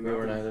 We didn't. We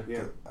weren't either.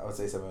 Yeah. I would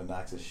say some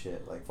obnoxious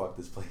shit like "fuck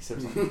this place" or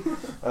something.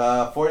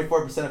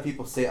 44% of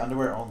people say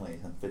underwear only,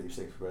 and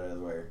 56% rather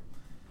wear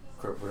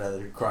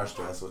cross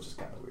dress, which is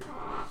kind of weird.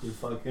 You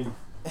fucking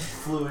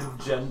fluid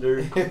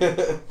gender.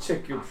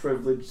 Check your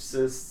privilege,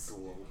 sis.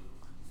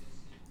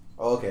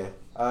 Okay.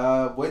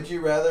 Would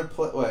you rather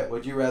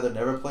Would you rather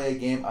never play a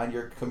game on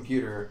your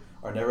computer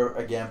or never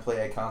again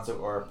play a console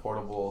or a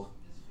portable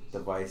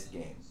device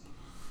game?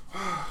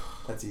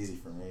 That's easy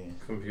for me.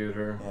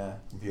 Computer. Yeah,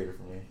 computer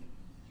for me.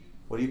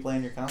 What do you play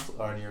on your console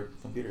or on your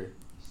computer?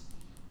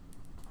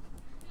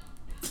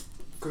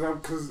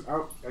 Because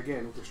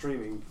again with the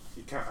streaming,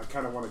 I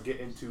kind of want to get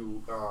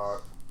into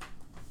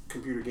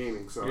computer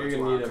gaming. So You're that's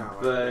gonna why need I'm kinda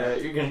like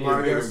that. you're gonna need Well, a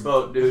I bigger guess-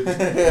 boat, dude.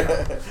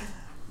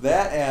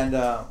 That and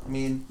I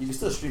mean, you can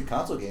still stream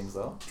console games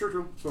though.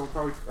 True. So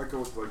probably I go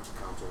with like the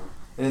console.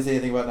 It didn't say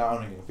anything about not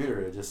owning a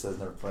computer. It just says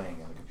never playing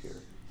on a computer.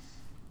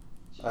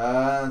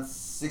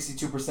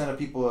 62% of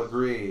people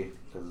agree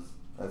because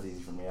that's easy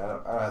for me. I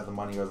don't have the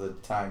money or the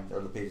time or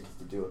the patience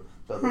to do it.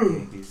 Build a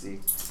gaming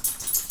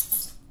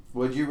PC.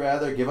 Would you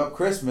rather give up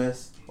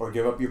Christmas or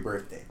give up your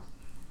birthday?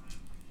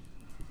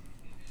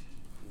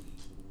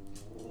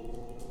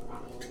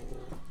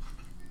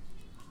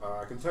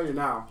 I can tell you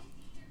now.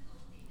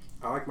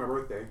 I like my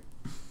birthday,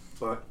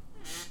 but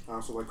I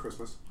also like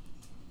Christmas.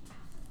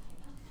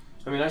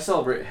 I mean, I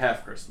celebrate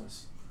half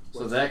Christmas, so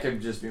What's- that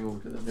could just be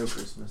moved to the new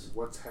Christmas.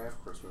 What's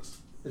half Christmas?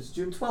 It's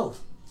June 12th.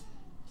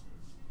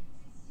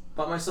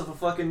 Bought myself a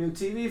fucking new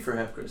TV for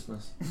half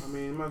Christmas. I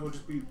mean, it might as well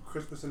just be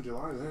Christmas in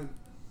July then.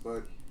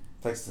 But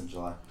Texas in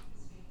July.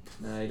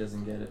 Nah, he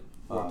doesn't get it.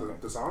 what, okay.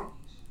 the song?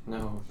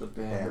 No, the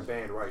band. The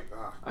band, right?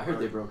 I heard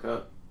they broke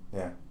up.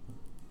 Yeah.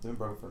 They've been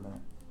broke for a minute.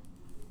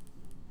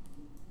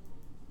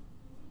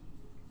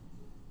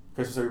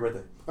 Christmas or your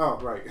birthday? Oh,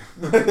 right.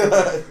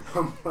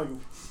 I'm like,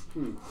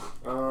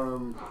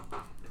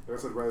 I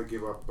guess I'd rather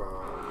give up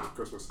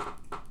Christmas.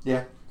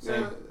 Yeah.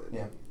 Same.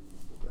 Yeah.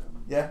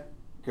 Yeah.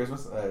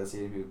 Christmas? Let's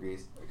see who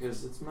agrees.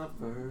 Because it's my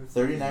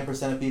birthday.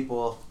 39% of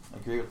people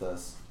agree with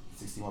us.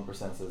 61%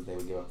 says they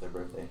would give up their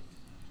birthday.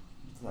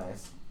 It's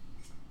nice.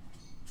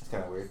 It's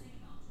kind of weird.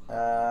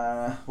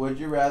 Would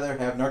you rather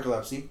have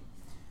narcolepsy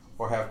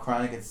or have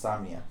chronic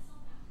insomnia?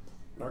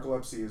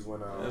 Narcolepsy is when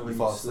When You you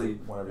fall asleep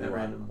sleep whenever at you want.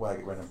 random. Well, I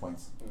get random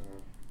points.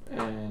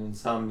 And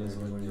insomnia is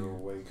when when you're you.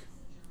 awake.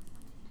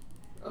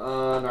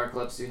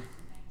 Narcolepsy.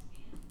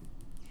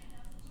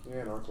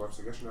 Yeah,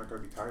 narcolepsy. I guess you're not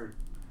gonna be tired.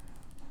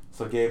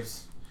 So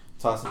Gabe's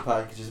tossing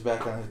packages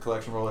back on his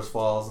collection rollers,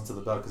 falls into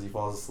the belt because he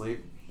falls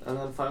asleep And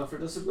then file for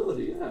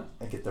disability, yeah.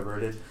 and get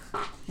diverted.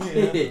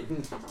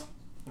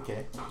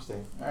 Okay,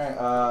 interesting. All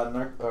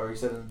right, you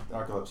said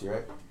narcolepsy,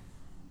 right?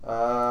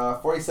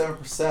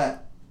 47%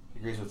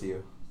 agrees with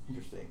you.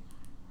 Interesting.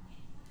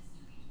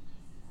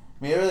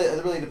 I mean,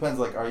 it really depends.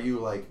 Like, are you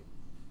like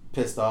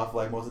pissed off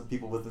like most of the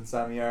people with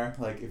insomnia are?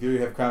 Like, if you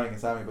have chronic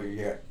insomnia but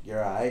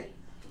you're alright,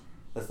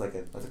 that's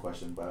a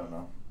question, but I don't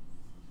know.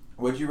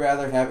 Would you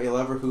rather have a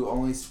lover who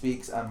only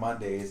speaks on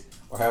Mondays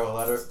or have a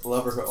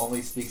lover who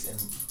only speaks in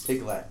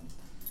Pig Latin?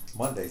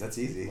 Mondays, that's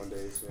easy.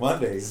 Mondays. Yeah.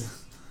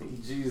 Mondays.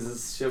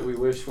 Jesus, shit we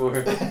wish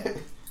for.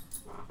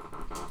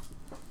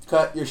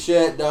 Cut your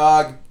shit,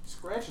 dog.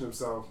 Scratching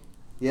himself.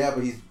 Yeah,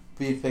 but he's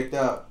being picked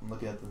up. I'm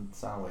looking at the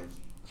sound waves.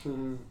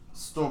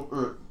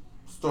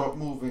 Stop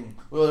moving.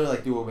 We'll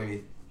like do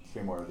maybe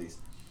 3 more of these.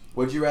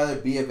 Would you rather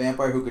be a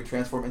vampire who could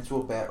transform into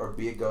a bat or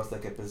be a ghost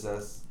that could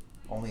possess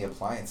only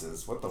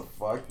appliances? What the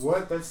fuck?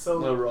 What? That's so.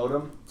 No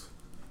Rotom.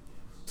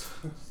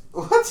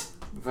 What?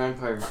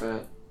 Vampire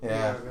bat.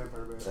 Yeah,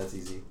 vampire bat. that's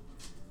easy.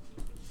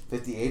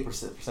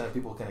 58% of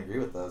people can agree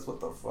with us. What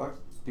the fuck?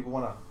 People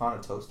want to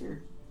haunt a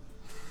toaster?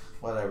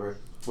 Whatever.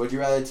 Would you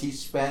rather teach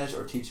Spanish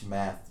or teach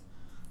math?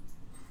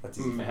 That's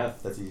easy.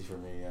 Math. That's easy for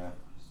me, yeah.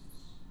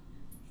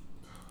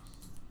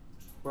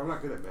 But I'm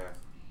not good at math.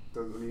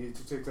 You need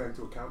to take that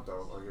into account,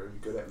 though. Are you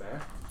good at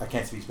math? I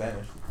can't speak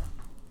Spanish.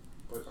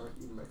 But aren't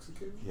you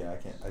Mexican? Yeah,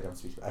 I don't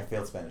speak. I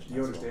failed Spanish. Do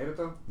you understand it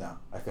though? No,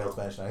 I failed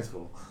Spanish in high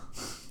school.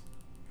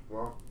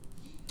 Well,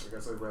 I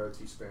guess I'd rather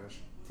teach Spanish.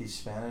 Teach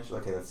Spanish?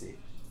 Okay, let's see.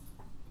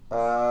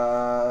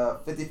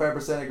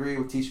 55% agree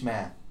with teach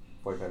math.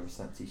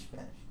 45% teach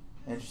Spanish.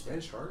 Interesting.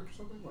 Spanish hard or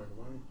something? Like,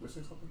 am I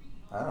missing something?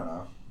 I don't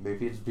know.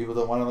 Maybe people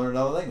don't want to learn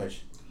another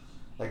language.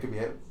 That could be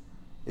it.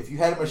 If you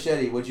had a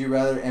machete, would you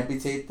rather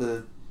amputate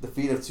the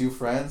feet of 2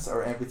 friends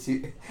or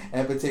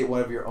amputate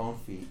one of your own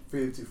feet?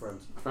 Feed it to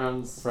friends.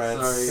 Friends.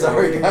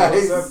 Sorry,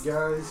 guys. What's up,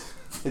 guys?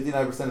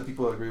 59% of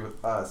people agree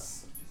with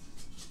us.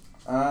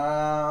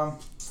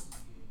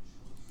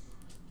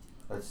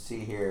 Let's see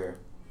here.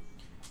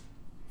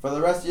 For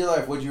the rest of your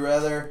life, would you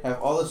rather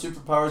have all the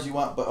superpowers you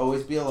want but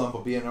always be alone,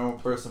 but be a normal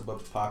person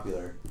but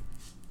popular?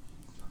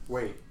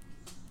 Wait.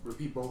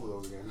 Repeat both of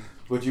those again.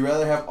 Would you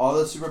rather have all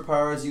the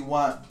superpowers you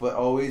want but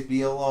always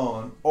be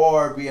alone,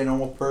 or be a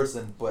normal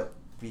person but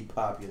be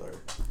popular?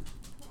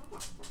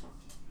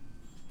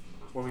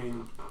 Well, I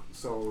mean,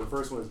 so the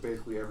first one is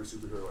basically every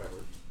superhero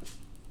ever.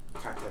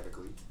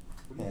 Technically.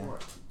 What do you Yeah.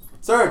 want?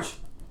 Search!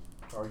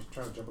 Oh, you're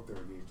trying to jump up there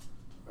again.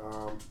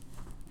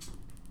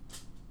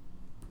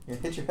 You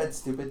hit your head,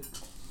 stupid.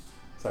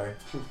 Sorry.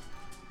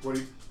 What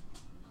do you...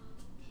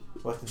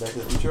 What's the Back to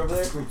the Future over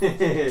there?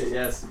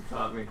 Yes, you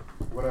caught me.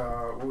 What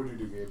would you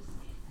do, Gabe?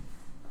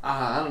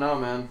 I don't know,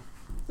 man.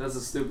 That's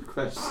a stupid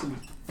question.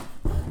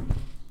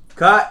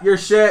 Cut your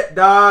shit,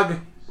 dog!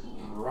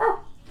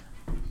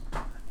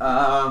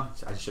 I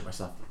just shit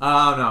myself.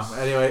 No.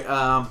 Anyway,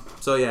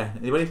 so yeah.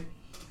 Anybody?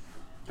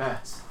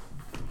 Pass.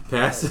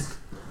 Pass?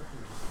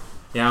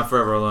 Yeah, I'm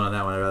forever alone on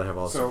that one. I'd rather have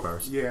all the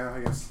superpowers. Yeah,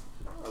 I guess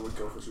I would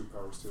go for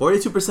superpowers too.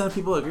 42% of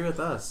people agree with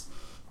us.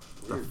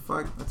 What Weird. the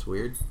fuck? That's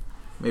weird.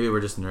 Maybe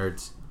we're just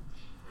nerds.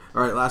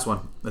 Alright, last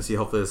one. Let's see.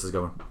 Hopefully this is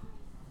going.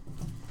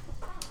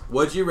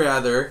 Would you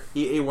rather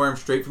eat a worm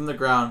straight from the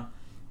ground,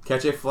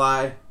 snatch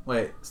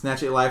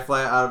a live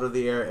fly out of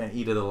the air, and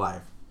eat it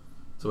alive?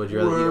 So would you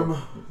rather eat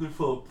They're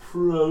full of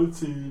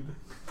protein.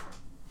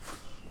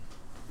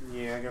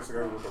 Yeah, I guess I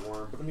gotta go with the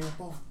worm. But I mean,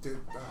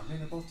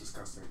 they're both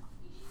disgusting.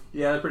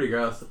 Yeah, they're pretty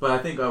gross. But I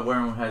think a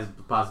worm has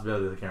the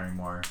possibility of carrying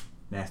more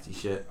nasty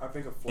shit. I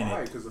think a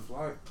fly,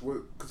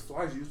 because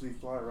flies usually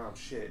fly around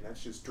shit, and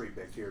that's just straight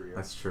bacteria.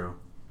 That's true.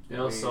 You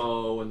know,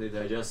 so when they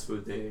digest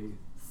food, they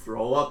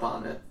throw up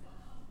on it.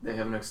 They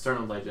have an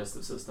external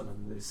digestive system,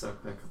 and they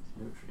suck back up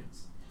the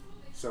nutrients.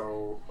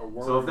 So a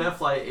worm. So if that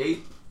fly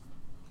ate,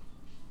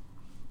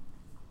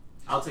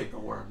 I'll take the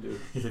worm, dude.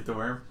 You take the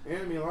worm? Yeah,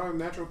 I mean, a lot of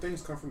natural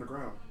things come from the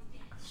ground.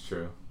 That's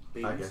true.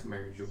 Babies. I guess.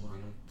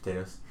 Marijuana.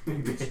 Potatoes.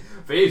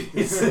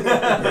 Babies.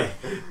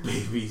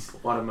 Babies.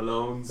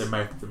 Watermelons. They're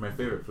my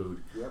favorite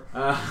food. Yep.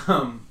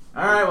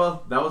 Alright,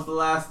 well, that was the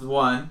last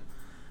one.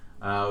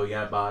 We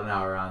got about an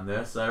hour on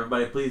this. So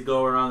everybody please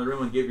go around the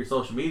room and give your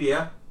social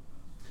media.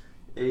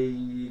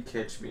 Hey,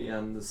 catch me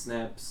on the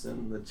snaps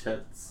and the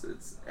chats.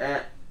 It's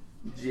at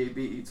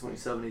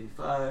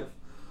JBE2785.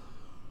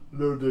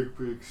 No dick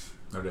pics.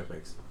 No dick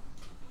pics.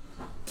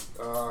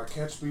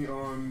 Catch me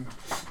on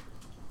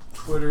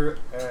Twitter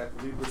at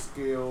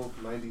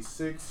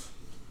LibraScale96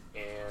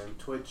 and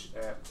Twitch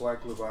at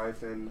Black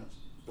Leviathan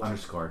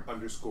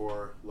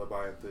underscore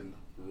Leviathan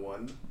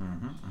 1.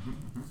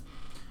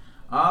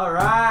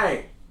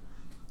 Alright.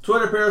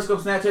 Twitter,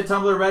 Periscope, Snapchat,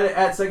 Tumblr, Reddit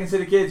at Second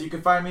City Kids. You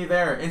can find me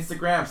there.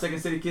 Instagram, Second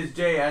City Kids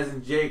J as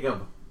in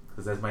Jacob,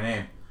 because that's my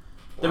name.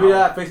 Wow.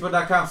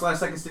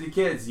 www.facebook.com/Second City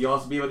Kids. You'll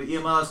also be able to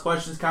email us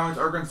questions, comments,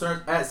 or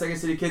concerns at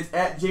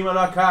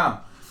secondcitykids@gmail.com.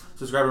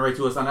 Subscribe and rate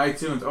to us on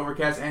iTunes,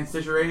 Overcast, and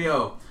Stitcher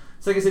Radio.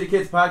 Second City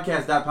Kids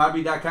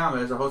Podcast.podbean.com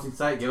as our hosting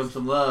site. Give them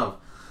some love.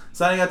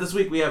 Signing out this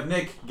week, we have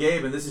Nick,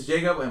 Gabe, and this is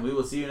Jacob, and we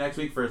will see you next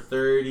week for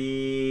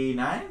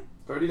 39?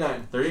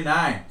 39.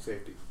 39.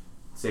 Safety.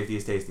 Safety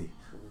is tasty.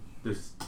 Deuces.